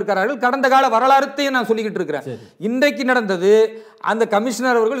கொடுத்துத்தான் இருக்கிறார்கள். கடந்த கால வரலாற்றையும் நான் சொல்லிக்கிட்டு இருக்கிறேன். இன்றைக்கு நடந்தது அந்த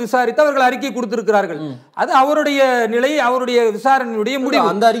கமிஷனர் அவர்கள் விசாரித்து அவர்கள் அறிக்கை கொடுத்திருக்கிறார்கள். அது அவருடைய நிலை, அவருடைய விசாரணையுடைய முடிவு.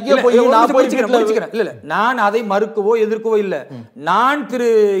 அந்த அறிக்கையை இல்ல நான் அதை மறுக்கவோ எதிர்க்கவோ இல்ல. நான் திரு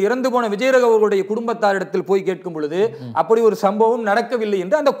இறந்து போன விஜயரகு அவர்களுடைய குடும்பத்தாரிடத்தில் போய் கேட்கும் பொழுது அப்படி ஒரு சம்பவம் நடக்கவில்லை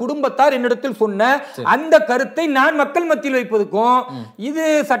என்று அந்த குடும்பத்தார் என்னிடத்தில் சொன்ன அந்த கருத்தை நான் மக்கள் மத்தியில் வைப்பதற்கும் இது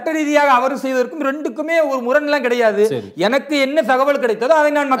சட்ட ரீதியாக அவர் செய்வதற்கும் ரெண்டுக்குமே ஒரு முரண்லாம் கிடையாது. எனக்கு என்ன தகவல் கிடைத்ததோ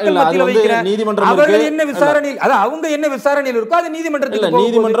அதை நான் மக்கள் மத்தியில் வைக்கிறேன். அவர்கள் என்ன விசாரணை, அவங்க என்ன விசாரணையில் இருக்கோ அது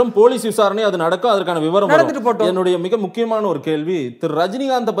நீதிமன்றம் போலீஸ் விசாரணை அது நடக்கும். அதற்கான விவரம் நடந்துட்டு போட்டோம். என்னுடைய மிக முக்கியமான ஒரு கேள்வி, திரு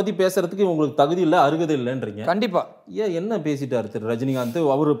ரஜினிகாந்த் பத்தி பேசுறதுக்கு உங்களுக்கு தகுதி இல்ல, அருகதை இல்லன்றீங்க. கண்டிப்பா. ஏன் என்ன பேசிட்டாரு திரு ரஜினிகாந்த்?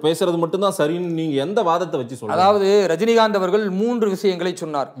 அவரு பேசுறது மட்டும்தான் சரின்னு நீங்க எந்த வாதத்தை வச்சு சொல்றீங்க? அதாவது ரஜினிகாந்த் அவர்கள் 3 விஷயங்களை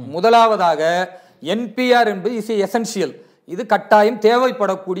சொன்னார். முதலாவதாக என்பிஆர் என்பது இஸ் எசென்ஷியல், இது கட்டாயம்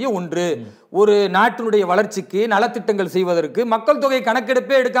தேவைப்படக்கூடிய ஒன்று. ஒரு நாட்டினுடைய வளர்ச்சிக்கு நலத்திட்டங்கள் செய்வதற்கு மக்கள் தொகை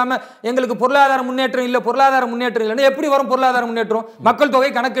கணக்கெடுப்பே எடுக்காம எங்களுக்கு பொருளாதார முன்னேற்றம் இல்லைன்னு எப்படி வரும்? பொருளாதார முன்னேற்றம் மக்கள் தொகை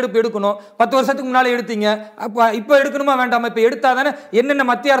கணக்கெடுப்பு எடுக்கணும். 10 வருஷத்துக்கு முன்னால எடுத்தீங்க, இப்ப எடுக்கணுமா வேண்டாமா? இப்ப எடுத்தாதானே என்னென்ன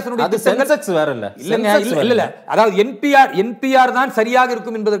மத்திய அரசுடைய அதாவது என்பிஆர் தான் சரியாக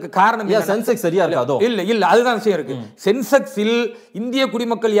இருக்கும் என்பதற்கு காரணம் சென்செக்ஸ் சரியா இருக்காதோ? இல்ல அதுதான் விஷயம் இருக்கு. சென்செக்ஸில் இந்திய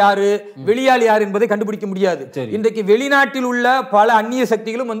குடிமக்கள் யாரு, வெளியாள் யார் என்பதை கண்டுபிடிக்க முடியாது. இன்றைக்கு வெளிநாட்டில் உள்ள பல அந்நிய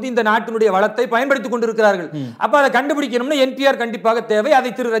சக்திகளும் வந்து இந்த நாட்டினுடைய வளத்தை பயன்படுத்திக் கொண்டிருக்கிறார்கள். அப்ப அதை கண்டுபிடிக்கணும்னா என்பிஆர் கண்டிப்பாக தேவை. அதை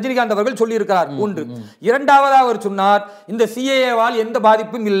திரு ரஜினிகாந்த் அவர்கள் சொல்லி இருக்கிறார். ஒன்று. இரண்டாவதாக அவர் சொன்னார், இந்த சிஏஏவால் எந்த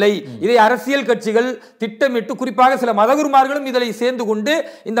பாதிப்பும் இல்லை, இதை அரசியல் கட்சிகள் திட்டமிட்டு, குறிப்பாக சில மதகுருமார்களும் இதில் சேர்ந்து கொண்டு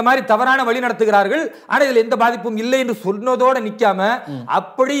இந்த மாதிரி தவறான வழி நடத்துகிறார்கள், ஆனால் இதில் எந்த பாதிப்பும் இல்லை என்று சொன்னதோடு நிற்காம,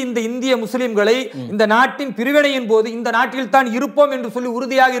 அப்படி இந்த இந்திய முஸ்லிம்களை இந்த நாட்டின் பிரிவினையின் போது இந்த நாட்டில் தான் இருப்போம் என்று சொல்லி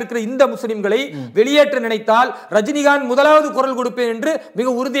உறுதியாக இருக்கிற இந்த முஸ்லிம்களை வெளியேற்ற நினைத்தால் ரஜினிகாந்த் முதலாவது குரல் கொடுப்பேன் என்று மிக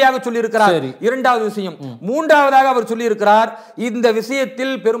உறுதியாக சொல்லி இருக்கிறார். சொல்லியிருக்கிறார். இரண்டாவது விஷயம். மூன்றாவதாக அவர் சொல்லியிருக்கிறார், இந்த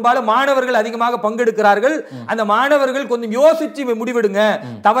விஷயத்தில் பெரும்பாலும் மாணவர்கள் அதிகமாக பங்கெடுக்கிறார்கள், அந்த மாணவர்கள் கொஞ்சம் யோசிச்சு முடிவெடுங்க,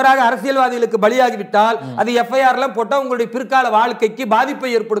 தவறாக அரசியல்வாதிகளுக்கு பலியாகிவிட்டால் அது எஃப்ஐஆர் எல்லாம் போட்டா உங்களுடைய பிற்கால வாழ்க்கைக்கு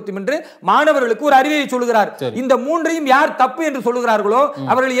பாதிப்பை ஏற்படுத்தும் என்று மாணவர்களுக்கு ஒரு அறிவியை சொல்லுகிறார். இந்த மூன்றையும் யார் தப்பு என்று சொல்லுகிறார்களோ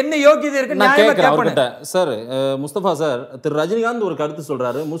அவர்கள் என்ன யோகியதை இருக்கு சார். முஸ்தபா சார், திரு ரஜினிகாந்த் ஒரு கருத்து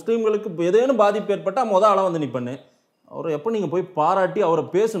சொல்றாரு, முஸ்லீம்களுக்கு ஏதேனும் பாதிப்பு ஏற்பட்டா ஆளா வந்து நிப்பண்ணு. அவரை எப்போ நீங்கள் போய் பாராட்டி அவரை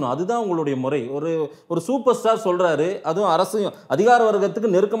பேசணும், அதுதான் உங்களுடைய முறை. ஒரு சூப்பர் ஸ்டார் சொல்கிறாரு, அதுவும் அரசு அதிகார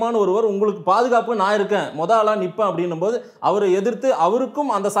வர்க்கத்துக்கு நெருக்கமான ஒருவர், உங்களுக்கு பாதுகாப்பு நான் இருக்கேன், ஆளாக நிற்பேன் அப்படின்னும் போது அவரை எதிர்த்து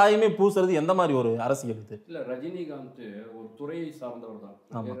அவருக்கும் அந்த சாயமே பூசுறது எந்த மாதிரி ஒரு அரசியல் இது? இல்லை, ரஜினிகாந்த் ஒரு துறையை சார்ந்தவர் தான்.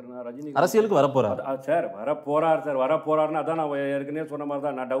 அரசியலுக்கு வரப்போறார் சார், வரப்போறாருன்னு அதான் நான் ஏற்கனவே சொன்ன மாதிரி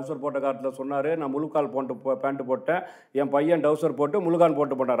தான். நான் டவுசர் போட்ட காலத்தில் சொன்னார், நான் முழுக்கால் பேண்ட் போட்டேன், என் பையன் டவுசர் போட்டு முழுக்கால்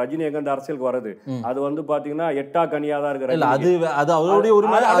போட்டான். ரஜினி எங்கேருந்து அரசியலுக்கு வருது? அது வந்து பார்த்தீங்கன்னா எட்டா கனியா தான் இருக்கு. அது அவருடைய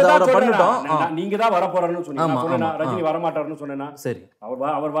உரிமை, அது அவரை பண்ணிட்டோம். நீங்க தான் வரப்போறாருன்னு சொன்னீங்க, ரஜினி வரமாட்டாருன்னு சொன்னேனா? சரி,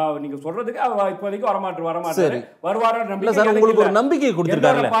 அவர் நீங்க சொல்றதுக்கு இப்போதைக்கு வரமாட்டாரு, வருவாரு. உங்களுக்கு ஒரு நம்பிக்கை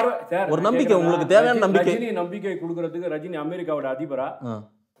கொடுத்திருக்காரு, ஒரு நம்பிக்கை, உங்களுக்கு தேவையான நம்பிக்கை. ரஜினி நம்பிக்கை கொடுக்கறதுக்கு ரஜினி அமெரிக்காவோட அதிபரா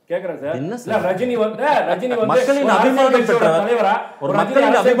கேக்குறேன் சார். ரஜினி மக்களின் அபிமானம் பெற்றவர், ஒரு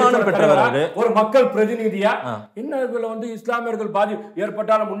மக்களின் அபிமானம் பெற்றவர், ஒரு மக்கள் பிரதிநிதியா. இன்னும் வந்து இஸ்லாமியர்கள் பாதிப்பு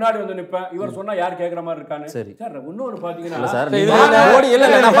ஏற்பட்டாலும் முன்னாடி வந்து நிப்பேன், இவர் சொன்னா யார் கேக்குற மாதிரி இருக்கான்னு. சார், இன்னொரு பாத்தீங்கன்னா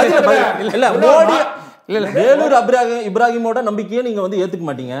வேலூர் இப்ராஹிமோட நம்பிக்கையை நீங்க வந்து ஏத்துக்க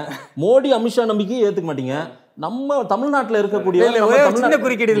மாட்டீங்க, மோடி அமித்ஷா நம்பிக்கையை ஏத்துக்க மாட்டீங்க. நம்ம தமிழ்நாட்டில் இருக்கக்கூடிய சின்ன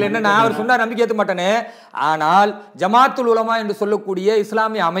குறுக்கீடு என்னன்னா, அவர் சொன்னா நம்பிக்கை ஏற்ற மாட்டேன்னு, ஆனால் ஜமாத்துல் உலமா என்று சொல்லக்கூடிய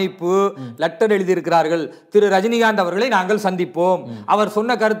இஸ்லாமிய அமைப்பு லெட்டர் எழுதியிருக்கிறார்கள், திரு ரஜினிகாந்த் அவர்களை நாங்கள் சந்திப்போம், அவர்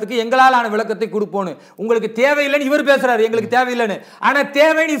சொன்ன கருத்துக்கு எங்களால் ஆன விளக்கத்தை கொடுப்போம், உங்களுக்கு தேவையில்லைன்னு இவர் பேசுறாரு, எங்களுக்கு தேவையில்லைன்னு. ஆனா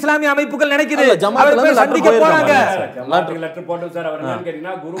தேவைன்னு இஸ்லாமிய அமைப்புகள் நினைக்குது, சந்திக்க போறாங்க. லெட்டர் போட்டு சார், அவர் என்னன்னு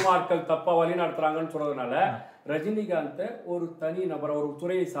கேட்டீங்கன்னா, குருமார்கள் தப்பா வழி நடத்துறாங்கன்னு சொல்றதுனால ரஜினிகாந்த் ஒரு தனி நபர், ஒரு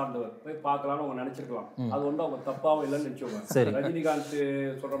துறையை சார்ந்தவர், போய் பார்க்கலாம்னு அவங்க நினைச்சிருக்கலாம். அது வந்து அவங்க தப்பாவும் இல்லைன்னு நினைச்சவங்க. ரஜினிகாந்த்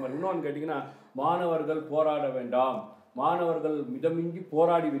சொல்ற மாதிரி இன்னொன்னு கேட்டீங்கன்னா, மாணவர்கள் போராட வேண்டாம், மாணவர்கள் மிதமிஞ்சி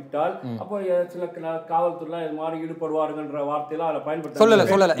போராடி விட்டால் அப்போ சில காவல்துறை இது மாதிரி ஈடுபடுவார்கள்ன்ற வார்த்தையெல்லாம் அதில் பயன்படுத்த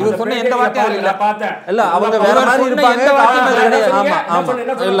சொல்லல. இவர் சொன்ன எந்த வார்த்தையும் இல்ல, பார்த்தேன். இல்ல, அவங்க வேற மாதிரி இருப்பாங்க.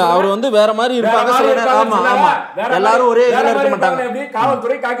 இல்ல, அவர் வந்து வேற மாதிரி இருப்பாங்க. எல்லாரும் ஒரே இதுல இருக்க மாட்டாங்க. எப்படி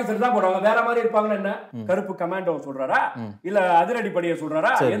காவல்துறை காக்கி சட்டை தான் போடுவாங்க, வேற மாதிரி இருப்பாங்கன்னு என்ன? கருப்பு கமாண்டோ சொல்றாரா, இல்ல அதிரடிப்படையை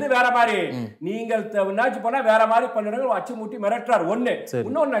சொல்றாரா? எது வேற மாதிரி? நீங்கள் என்னாச்சு பண்ணா வேற மாதிரி பண்ணுறாங்க, அச்சு மூட்டி மிரட்டுறாரு. ஒண்ணு.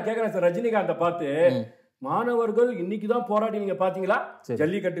 இன்னொன்னு நான் கேட்கிறேன் சார், ரஜினிகாந்தை பார்த்து, மாணவர்கள் இன்னைக்குதான் போராடி நீங்க பாத்தீங்களா?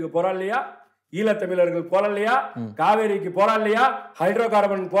 ஜல்லிக்கட்டுக்கு போராடலையா, ஈழத்தமிழர்கள் போராடலையா, காவேரிக்கு போராடலையா, ஹைட்ரோ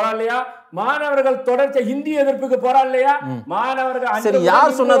கார்பன் போராடலையா, மாணவர்கள் தொடர்ச்சி ஹிந்தி எதிர்ப்புக்கு போராடலையா, மாணவர்கள். சரி,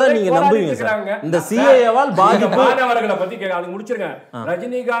 யார் சொன்னதை நீங்க நம்புவீங்க சார்? இந்த சிஏஏவால் பாதிப்பு மாணவர்களை பத்தி அது முடிச்சிருக்கேன்.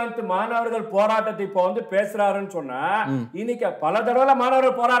 ரஜினிகாந்த் மாணவர்கள் போராட்டத்தை இப்ப வந்து பேசுறாருன்னு சொன்னா, இன்னைக்கு பல தடவை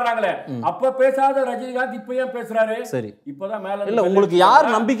மாணவர்கள் போராடுறாங்களே, அப்ப பேசாத ரஜினிகாந்த் இப்ப ஏன் பேசுறாரு? சரி, இப்பதான் மேல இல்ல, உங்களுக்கு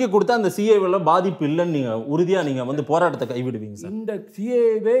யார் நம்பிக்கை கொடுத்தா அந்த சிஏஏவால பாதிப்பு இல்லைன்னு நீங்க உறுதியா நீங்க வந்து போராட்டத்தை கைவிடுவீங்க சார்? இந்த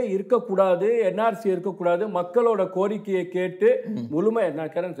சிஏஏவே இருக்கக்கூடாது, என்ஆர்சி இருக்கக்கூடாது, மக்களோட கோரிக்கையை கேட்டு முழுமை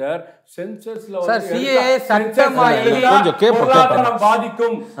கேட்கிறேன் சார். சென்சஸ்ல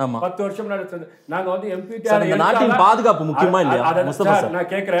பாதிக்கும் 10 வருஷம் நாங்க வந்து எம்பி நாட்டின் பாதுகாப்பு முக்கியமா இல்லையா?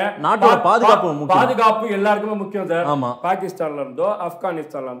 நான் கேக்குறேன், நாட்டோட பாதுகாப்பு எல்லாருக்குமே முக்கியம் சார். பாகிஸ்தான்ல இருந்தோ,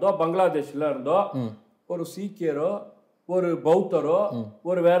 ஆப்கானிஸ்தான்ல இருந்தோ, பங்களாதேஷ்ல இருந்தோ ஒரு சீக்கியரோ, ஒரு பௌத்தரோ,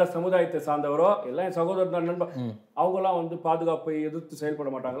 ஒரு வேற சமுதாயத்தை சார்ந்தவரோ, எல்லாம் சகோதரர் நண்பர், அவங்கெல்லாம் வந்து பாதுகாப்பை எதிர்த்து செயல்பட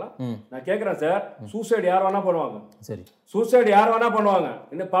மாட்டாங்களா? நான் கேட்கிறேன் சார். சூசைடு யார் வேணா பண்ணுவாங்க. சரி, சூசைடு யார் வேணா பண்ணுவாங்க.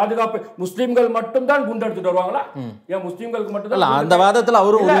 என்ன பாதுகாப்பு? முஸ்லிம்கள் மட்டும் தான் குண்டு எடுத்துட்டு வருவாங்களா? ஏன் முஸ்லிம்களுக்கு மட்டும் தான்? அந்த வாதத்துல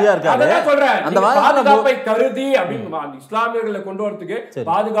அவரும் உறுதியா இருக்காரு. அதான் சொல்றேன், அந்த பாதுகாப்பை கருதி அப்படின்னு இஸ்லாமியர்களை கொண்டு வரதுக்கு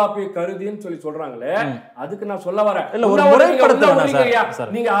பாதுகாப்பை கருதின்னு சொல்லி சொல்றாங்களே, அதுக்கு நான் சொல்ல வரேன்.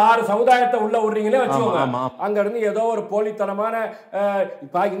 நீங்க 6 சமுதாயத்தை உள்ள விடுறீங்களே வச்சுக்கோங்க, அங்க இருந்து ஏதோ ஒரு போலித்தனமான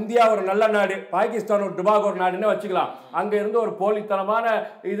இந்தியா ஒரு நல்ல நாடு, பாகிஸ்தான் ஒரு டுபாக் ஒரு நாடுன்னு வச்சுக்கலாம், அங்க இருந்து ஒரு போலித்தனமான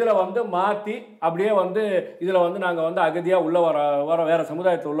இதுல வந்து மாத்தி அப்படியே வந்து இதுல வந்து நாங்க வந்து அகதியா உள்ள வர வேற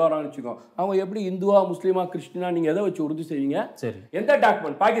சமுதாயத்தை உள்ள வரான்னு வச்சுக்கோ, அவங்க எப்படி இந்துவா முஸ்லீமா கிறிஸ்டினா நீங்க எதை வச்சு உறுதி செய்வீங்க? சரி, எந்த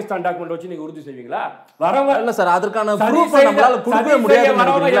டாக்குமெண்ட்? பாகிஸ்தான் டாக்குமெண்ட் வச்சு நீங்க உறுதி செய்வீங்களா? வரவங்க இல்ல சார், அதற்கான ப்ரூஃப் நம்மளால கொடுக்கவே முடியாது.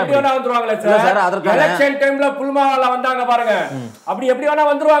 வரவங்க எப்படி வேணா வந்துருவாங்களே சார். எலெக்ஷன் டைம்ல புல்மாவால வந்தாங்க பாருங்க, அப்படி எப்படி வேணா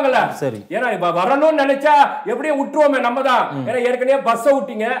வந்துருவாங்கல்ல. சரி, ஏன்னா வரணும்னு நினைச்சா எப்படியும் விட்டுருவோமே நம்ம தான். ஏன்னா ஏற்கனவே பஸ்ஸை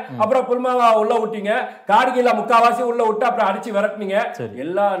விட்டீங்க, அப்புறம் புல்மாவா உள்ள விட்டீங்க, கார்கில முக்காவாசி உள்ள விட்டு அப்புறம் அடிச்சு விரட்டுனீங்க.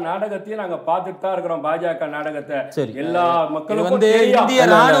 எல்லா நாடகத்தையும் நாங்க பார்த்துட்டு தான் இருக்கிறோம். பாஜக நாடகத்தை எல்லா மக்களும் இந்திய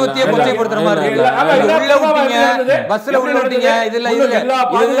ராணுவத்தையே கொச்சைப்படுத்துற மாதிரி பஸ்ல உள்ள விட்டீங்க. இது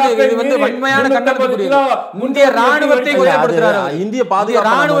வந்து வன்மையான கண்டனத்துக்குரிய இந்திய ராணுவத்தை கொச்சைப்படுத்துறாரு. இந்திய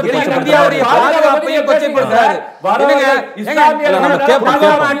பாதுகாப்பு இந்தியாவுடைய பாதுகாப்பையும் கொச்சைப்படுத்துறாரு.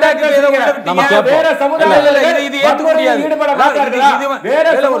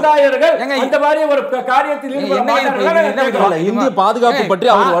 இந்திய பாதுகாப்பு பற்றி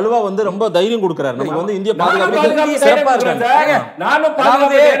அவர் வலுவா வந்து ரொம்ப தைரியம் கொடுக்கிறார். நமக்கு வந்து இந்திய பாதுகாப்பு சிறப்பா இருக்காங்க.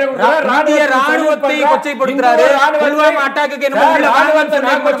 இந்திய ராணுவத்தை கொச்சைப்படுத்துறாரு.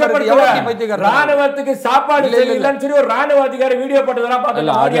 ராணுவத்துக்கு சாப்பாடு இல்லைன்னு சொல்லி ஒரு ராணுவ அதிகாரி வீடியோ போட்டதெல்லாம்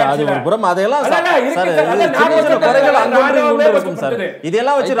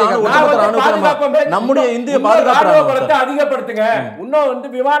இதெல்லாம் வச்சு நம்முடைய இந்திய பாதுகாப்பு அதிகப்படுத்துங்க. இன்னும் வந்து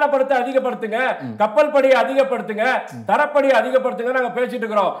விமானப்படத்தை அதிகப்படுத்துங்க, கப்பல் படையை அதிகப்படுத்துங்க, தரப்படியை அதிகப்படுத்துங்க. நாங்க பேசிட்டு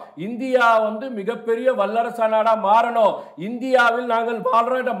இருக்கிறோம். இந்தியா வந்து மிகப்பெரிய வல்லரசு நாடா மாறணும். இந்தியாவில் நாங்கள்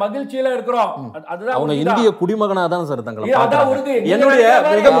வாழ்ற மகிழ்ச்சியில இருக்கிறோம். அதுதான் அவங்க இந்திய குடிமகனா தான் சார் தங்களை உறுதி. என்னுடைய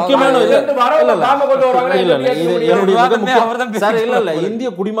மிக முக்கியமான இந்திய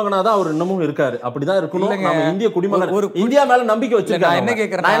குடிமகனா தான் அவர் இன்னமும் இருக்காரு. அப்படிதான் இருக்கணும். நம்ம இந்திய குடிமகன் இந்தியா மேல நம்பிக்கை வச்சிருக்காங்க.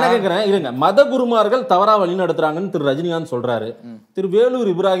 நான் என்ன கேக்குறேன், இருங்க, மத குருமார்கள் தவறா வழி நடத்துறாங்கன்னு திரு ரஜினிகாந்த் சொல்றாரு. திரு வேலூர்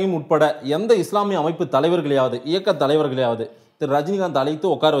இப்ராஹிம் உட்பட எந்த இஸ்லாமிய அமைப்பு தலைவர்களையாவது இயக்க தலைவர்களையாவது திரு ரஜினிகாந்த் அழைத்து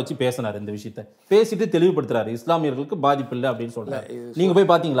உட்கார வச்சு பேசினார். இந்த விஷயத்தை பேசிட்டு தெளிவுபடுத்துறாரு. இஸ்லாமியர்களுக்கு பாதிப்பு இல்லை அப்படின்னு சொல்றாரு. நீங்க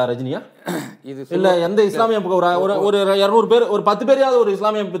போய் பாத்தீங்களா ரஜினியா? இல்ல எந்த இஸ்லாமிய ஒரு 200 பேர் ஒரு 10 பேரையாவது ஒரு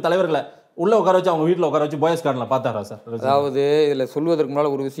இஸ்லாமிய அமைப்பு தலைவர்களை உள்ள உட்கார வச்சு அவங்க வீட்டில் உட்கார வச்சு பாய்ஸ் கார்டன்ல பார்த்தாரா சார்? அதாவது இதுல சொல்வதற்கு முன்னால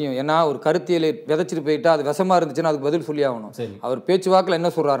ஒரு விஷயம், ஏன்னா ஒரு கருத்தியலை விதைச்சிட்டு போயிட்டா அது விஷமா இருந்துச்சுன்னா அதுக்கு பதில் சொல்லி ஆகணும். அவர் பேச்சுவாக்கில் என்ன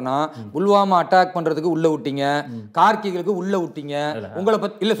சொல்றாருன்னா, புல்வாமா அட்டாக் பண்றதுக்கு உள்ள விட்டீங்க, கார்கிகளுக்கு உள்ள விட்டீங்க, உங்களை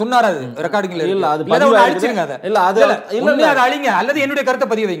பத்தி இல்ல சொன்னாரு. அது ரெக்கார்டிங்ல இல்ல, அது அழிச்சிருங்க. அதை இல்ல அது இல்ல அதை அழிங்க அல்லது என்னுடைய கருத்தை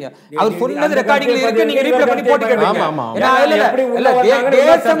பதிவு வைங்க. அவர் சொன்னது ரெக்கார்டிங்ல இருக்கு, நீங்க ரீப்ளே பண்ணி போட்டு கேட்பீங்க.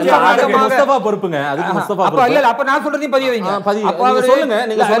 முஸ்தபா பொறுப்புங்க. அதுக்கு முஸ்தபா அப்ப இல்ல அப்ப நான் சொல்றதையும் பதிவு வைங்க. நீங்க சொல்லுங்க.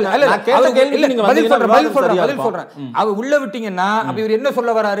 நீங்க சொல்லுங்க. உள்ள விட்டீங்கன்னா இவர் என்ன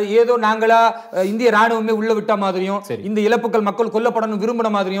சொல்ல வராரு? ஏதோ நாங்களா இந்திய ராணுவமே உள்ள விட்ட மாதிரியும் இந்த இழப்புகள் மக்கள் கொல்லப்படணும்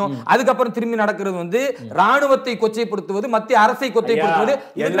விரும்பின மாதிரியும் அதுக்கப்புறம் திரும்பி நடக்கிறது வந்து ராணுவத்தை கொச்சைப்படுத்துவது, மத்திய அரசை கொச்சைப்படுத்துவது.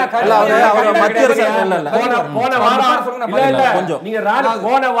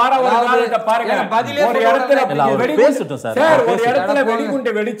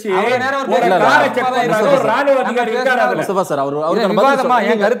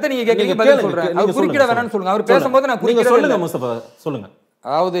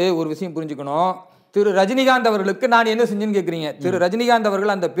 அதாவது ஒரு விஷயம் புரிஞ்சுக்கணும். திரு ரஜினிகாந்த் அவர்களுக்கு நான் என்ன செஞ்சேன்னு கேட்குறீங்க. திரு ரஜினிகாந்த்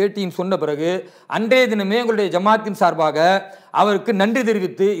அவர்கள் அந்த பேட்டியின் சொன்ன பிறகு அன்றைய தினமே உங்களுடைய ஜமாத்தின் சார்பாக அவருக்கு நன்றி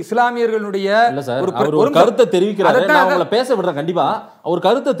தெரிவித்து இஸ்லாமியர்களுடைய ஒரு கருத்தை தெரிவிக்கிறாரு. நான் உங்களை பேச விடுறேன். கண்டிப்பா அவர்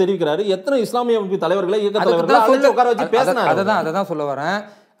கருத்தை தெரிவிக்கிறாரு. எத்தனை இஸ்லாமிய அமைப்பு தலைவர்களை இயக்க தலைவர்களை அதான் சொல்ல வரேன்.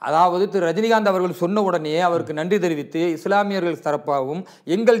 அதாவது திரு ரஜினிகாந்த் அவர்கள் சொன்ன உடனே அவருக்கு நன்றி தெரிவித்து இஸ்லாமியர்கள் தரப்பாகவும்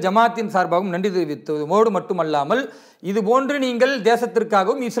எங்கள் ஜமாத்தின் சார்பாகவும் நன்றி தெரிவித்ததோடு மட்டுமல்லாமல் இது போன்று நீங்கள்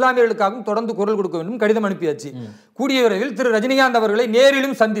தேசத்திற்காகவும் இஸ்லாமியர்களுக்காகவும் தொடர்ந்து குரல் கொடுக்க வேண்டும் கடிதம் அனுப்பியாச்சு. கூடிய விரைவில் திரு ரஜினிகாந்த் அவர்களை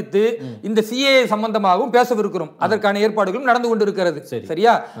நேரிலும் சந்தித்து இந்த சிஏஏ சம்பந்தமாகவும் பேசவிருக்கிறோம். அதற்கான ஏற்பாடுகளும் நடந்து கொண்டிருக்கிறது.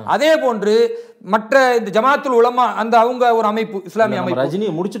 சரியா? அதே போன்று மற்ற இந்த ஜமாத்துல் உலமா அந்த அவங்க ஒரு அமைப்பு, இஸ்லாமிய அமைப்பு,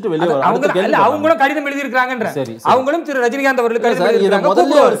 ரஜினியை முடிச்சிட்டு வெளியே அவங்களும் கடிதம் எழுதி இருக்காங்கன்ற அவங்களும் திரு ரஜினிகாந்த்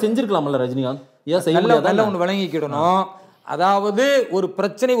அவர்களுக்கு செஞ்சிருக்கலாம்ல ரஜினிகாந்த். நல்ல ஒன்று விளங்கிக்கிடணும். அதாவது ஒரு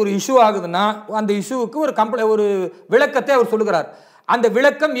பிரச்சனை ஒரு இஷ்யூ ஆகுதுன்னா அந்த இஷ்யூவுக்கு ஒரு விளக்கத்தை அவர் சொல்லுகிறார். அந்த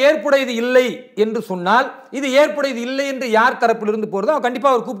விளக்கம் ஏற்புடையது இல்லை என்று சொன்னால் இது ஏற்புடையது இல்லை என்று யார் தரப்பிலிருந்து போறதோ கண்டிப்பா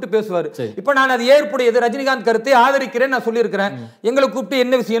அவர் கூப்பிட்டு பேசுவார். இப்ப நான் அது ஏற்புடையது ரஜினிகாந்த் கருத்தை ஆதரிக்கிறேன் நான் சொல்லியிருக்கிறேன், எங்களை கூப்பிட்டு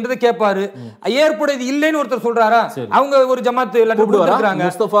என்ன விஷயம்ன்றது கேட்பாரு. ஏற்புடையது இல்லைன்னு ஒருத்தர் சொல்றாரா? அவங்க ஒரு ஜமாத்து கொடுத்திருக்காங்க.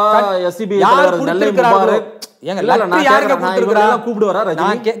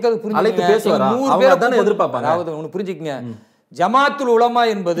 ஜமாத்துல் உலமா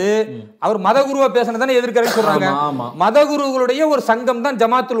என்பது அவர் மதகுருவா பேசினதானே எதிர்க்கிறேன்னு சொல்றாங்க. மதகுருகளுடைய ஒரு சங்கம் தான்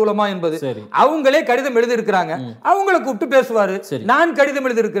ஜமாத்துல் உலமா என்பது. அவங்களே கடிதம் எழுதி இருக்கிறாங்க. அவங்களை கூப்பிட்டு பேசுவாரு. நான் கடிதம்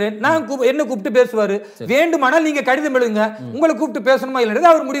எழுதி இருக்கிறேன், நான் என்ன கூப்பிட்டு பேசுவாரு. வேண்டுமானால் நீங்க கடிதம் எழுதுங்க, உங்களை கூப்பிட்டு பேசணுமா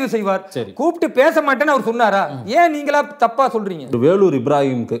இல்லைன்னு அவர் முடிவு செய்வார். கூப்பிட்டு பேச மாட்டேன்னு அவர் சொன்னாரா? ஏன் நீங்களா தப்பா சொல்றீங்க? வேலூர்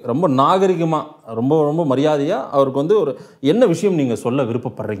இப்ராஹிமுக்கு ரொம்ப நாகரிகமா ரொம்ப ரொம்ப மரியாதையா அவருக்கு வந்து ஒரு என்ன விஷயம் நீங்க சொல்ல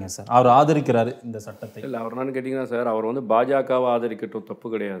விருப்பப்படுறீங்க சார்? அவர் ஆதரிக்கிறாரு இந்த சட்டத்தை. இல்ல அவர் என்னன்னு கேட்டீங்கன்னா சார், அவர் வந்து பாஜகவை ஆதரிக்கட்டும், தப்பு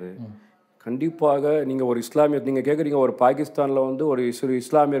கிடையாது. கண்டிப்பாக நீங்கள் ஒரு இஸ்லாமியர் நீங்கள் கேட்குறீங்க, ஒரு பாகிஸ்தானில் வந்து ஒரு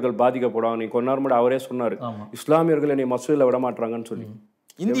இஸ்லாமியர்கள் பாதிக்கப்படுவாங்க. நீங்கள் கொஞ்ச நேரம் முன்னாடி அவரே சொன்னார், இஸ்லாமியர்கள் என்னை மசூதியில் விட மாட்டாங்கன்னு சொல்லி.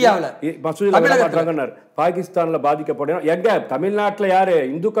 இந்தியாவுல பாகிஸ்தான்ல பாதிக்கப்படும். எங்க தமிழ்நாட்டுல யாரு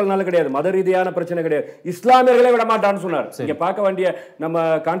இந்துக்கள்னால கிடையாது, மத ரீதியான பிரச்சனை கிடையாது, இஸ்லாமியர்களே விட மாட்டான்னு சொன்னார். இங்க பார்க்க வேண்டிய நம்ம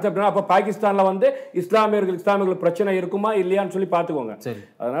கான்செப்ட். அப்ப பாகிஸ்தான்ல வந்து இஸ்லாமியர்கள் பிரச்சனை இருக்குமா இல்லையான்னு சொல்லி பாத்துக்கோங்க.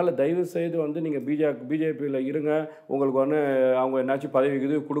 அதனால தயவு செய்து நீங்க பிஜேபியில இருங்க, உங்களுக்கு அவங்க என்னாச்சும்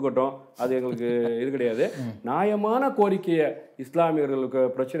பதவி கொடுக்கட்டும், அது எங்களுக்கு இது கிடையாது. நியாயமான கோரிக்கையை இஸ்லாமியர்களுக்கு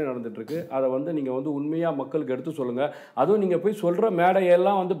பிரச்சனை நடந்துட்டு இருக்கு, அதை நீங்க உண்மையா மக்களுக்கு எடுத்து சொல்லுங்க. அதுவும் நீங்க போய் சொல்ற மேடையெல்லாம்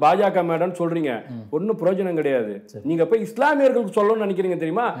பாஜக மேடைன்னு சொல்றீங்க, ஒன்னும் பிரயோஜனம் கிடையாது. நீங்க போய் இஸ்லாமியர்களுக்கு சொல்லணும்னு நினைக்கிறீங்க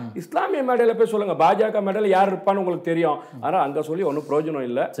தெரியுமா, இஸ்லாமிய மேடையில போய் சொல்லுங்க. பாஜக மேடையில யார் இருப்பான்னு உங்களுக்கு தெரியும், ஆனா அங்க சொல்லி ஒன்னும் பிரயோஜனம்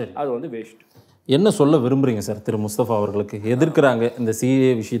இல்லை, அது வேஸ்ட். என்ன சொல்ல விரும்புறீங்க சார் திரு முஸ்தபா அவர்களுக்கு? எதிர்க்கிறாங்க இந்த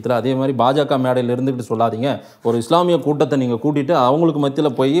சிஏ விஷயத்தில், அதே மாதிரி பாஜக மேடையில் இருந்துக்கிட்டு சொல்லாதீங்க, ஒரு இஸ்லாமிய கூட்டத்தை நீங்கள் கூட்டிட்டு அவங்களுக்கு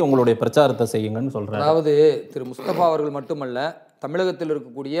மத்தியில் போய் உங்களுடைய பிரச்சாரத்தை செய்யுங்கன்னு சொல்கிறேன். அதாவது திரு முஸ்தபா அவர்கள் மட்டுமல்ல, தமிழகத்தில்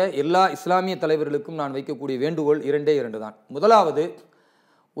இருக்கக்கூடிய எல்லா இஸ்லாமிய தலைவர்களுக்கும் நான் வைக்கக்கூடிய வேண்டுகோள் இரண்டே தான். முதலாவது,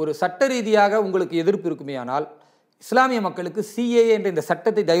 ஒரு சட்ட ரீதியாக உங்களுக்கு எதிர்ப்பு இருக்குமே ஆனால் இஸ்லாமிய மக்களுக்கு சிஏஏ என்ற இந்த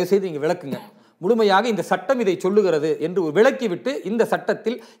சட்டத்தை தயவு செய்து நீங்கள் விளக்குங்க. முழுமையாக இந்த சட்டம் இதை சொல்லுகிறது என்று விளக்கிவிட்டு இந்த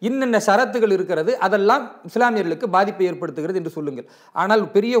சட்டத்தில் இன்னென்ன ஷரத்துகள் இருக்கிறது, அதெல்லாம் இஸ்லாமியர்களுக்கு பாதிப்பை ஏற்படுத்துகிறது என்று சொல்லுங்கள். ஆனால்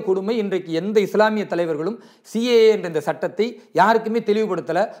பெரிய கொடுமை, இன்றைக்கு எந்த இஸ்லாமிய தலைவர்களும் சிஏஏ என்ற இந்த சட்டத்தை யாருக்குமே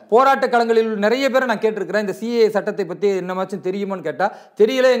தெளிவுபடுத்தலை. போராட்ட களங்களில் நிறைய பேரை நான் கேட்டிருக்கிறேன், இந்த சிஏஏ சட்டத்தை பற்றி என்னமாச்சும் தெரியுமான்னு கேட்டால்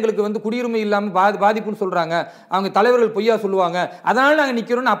தெரியல, எங்களுக்கு குடியுரிமை இல்லாமல் பாதிப்புன்னு சொல்கிறாங்க, அவங்க தலைவர்கள் பொய்யா சொல்லுவாங்க, அதனால் நாங்கள்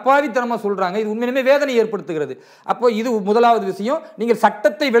நிற்கிறோம்னு அப்பாவித்தனமாக சொல்கிறாங்க. இது உண்மையுமே வேதனை ஏற்படுத்துகிறது. அப்போ இது முதலாவது விஷயம். நீங்கள்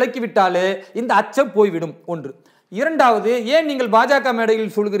சட்டத்தை விலக்கிவிட்டாலே இந்த அச்சம் போய்விடும். ஒன்று. இரண்டாவது, ஏன் நீங்கள் பாஜக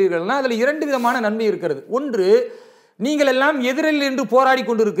மேடையில் சொல்கிறீர்கள்னா அதில் இரண்டு விதமான நன்மை இருக்கிறது. ஒன்று, நீங்கள் எல்லாம் எதிரில் என்று போராடி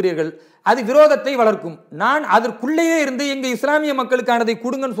கொண்டிருக்கிறீர்கள், அது விரோதத்தை வளர்க்கும். நான் அதற்குள்ளேயே இருந்து எங்க இஸ்லாமிய மக்களுக்கானதை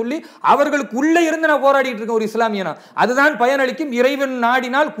கொடுங்கன்னு சொல்லி அவர்களுக்கு உள்ளே இருந்து நான் போராடிட்டு இருக்கேன் ஒரு இஸ்லாமியனா, அதுதான் பயனளிக்கும். இறைவன்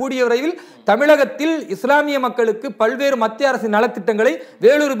நாடினால் கூடிய விரைவில் தமிழகத்தில் இஸ்லாமிய மக்களுக்கு பல்வேறு மத்திய அரசு நலத்திட்டங்களை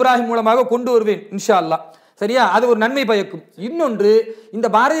வேலூர் இப்ராஹிம் மூலமாக கொண்டு வருவேன் இன்ஷா அல்லாஹ். சரியா? அது ஒரு நன்மை பயக்கும். இன்னொன்று, இந்த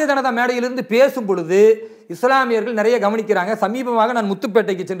பாரதிய ஜனதா மேடையிலிருந்து பேசும் பொழுது இஸ்லாமியர்கள் நிறைய கவனிக்கிறாங்க. சமீபமாக நான்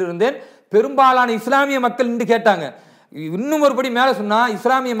முத்துப்பேட்டைக்கு சென்றிருந்தேன். பெரும்பாலான இஸ்லாமிய மக்கள் நின்று கேட்டாங்க. இன்னும் ஒருபடி மேலே சொன்னா,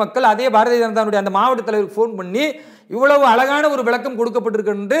 இஸ்லாமிய மக்கள் அதே பாரதிய ஜனதாவுடைய அந்த மாவட்ட தலைவருக்கு ஃபோன் பண்ணி இவ்வளவு அழகான ஒரு விளக்கம்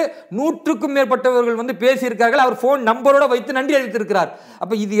கொடுக்கப்பட்டிருக்கு என்று 100க்கும் மேற்பட்டவர்கள் பேசியிருக்கார்கள். அவர் ஃபோன் நம்பரோட வைத்து நன்றி அளித்திருக்கிறார்.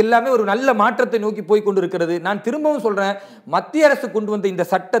 அப்ப இது எல்லாமே ஒரு நல்ல மாற்றத்தை நோக்கி போய் கொண்டிருக்கிறது. நான் திரும்பவும் சொல்றேன், மத்திய அரசு கொண்டு வந்த இந்த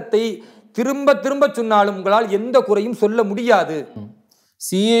சட்டத்தை திரும்ப திரும்ப சொன்னாலும் உங்களால் எந்த குறையும் சொல்ல முடியாது.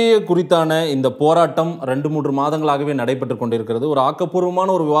 சிஏஏ குறித்தான இந்த போராட்டம் 2-3 மாதங்களாகவே நடைபெற்று கொண்டிருக்கிறது. ஒரு ஆக்கப்பூர்வமான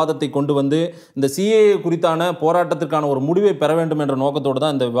ஒரு விவாதத்தை கொண்டு வந்து இந்த சிஏஏ குறித்தான போராட்டத்திற்கான ஒரு முடிவை பெற வேண்டும் என்ற நோக்கத்தோடு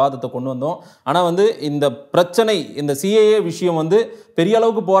தான் இந்த விவாதத்தை கொண்டு வந்தோம். ஆனால் இந்த பிரச்சனை, இந்த சிஏஏ விஷயம் பெரிய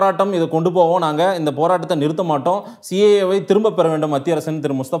அளவுக்கு போராட்டம் இதை கொண்டு போவோம், நாங்கள் இந்த போராட்டத்தை நிறுத்த மாட்டோம், சிஏஏவை திரும்ப பெற வேண்டும் மத்திய அரசு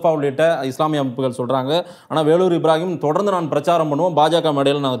திரு முஸ்தபா உள்ளிட்ட இஸ்லாமிய அமைப்புகள் சொல்கிறாங்க. ஆனால் வேலூர் இப்ராஹிம் தொடர்ந்து நான் பிரச்சாரம் பண்ணுவோம், பாஜக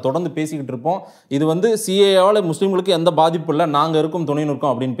மேடையில் நாங்கள் தொடர்ந்து பேசிக்கிட்டு இருப்போம், இது சிஏஏவால் முஸ்லீம்களுக்கு எந்த பாதிப்பு இல்லை, நாங்கள் இருக்கும் துணை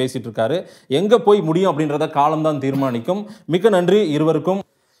இருக்கும் அப்படின்னு பேசிட்டு இருக்காரு. எங்க போய் முடியும் அப்படின்றத காலம்தான் தீர்மானிக்கும். மிக்க நன்றி இருவருக்கும்.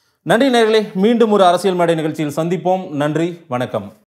 நன்றி நேயர்களே, மீண்டும் ஒரு அரசியல் மேடை நிகழ்ச்சியில் சந்திப்போம். நன்றி, வணக்கம்.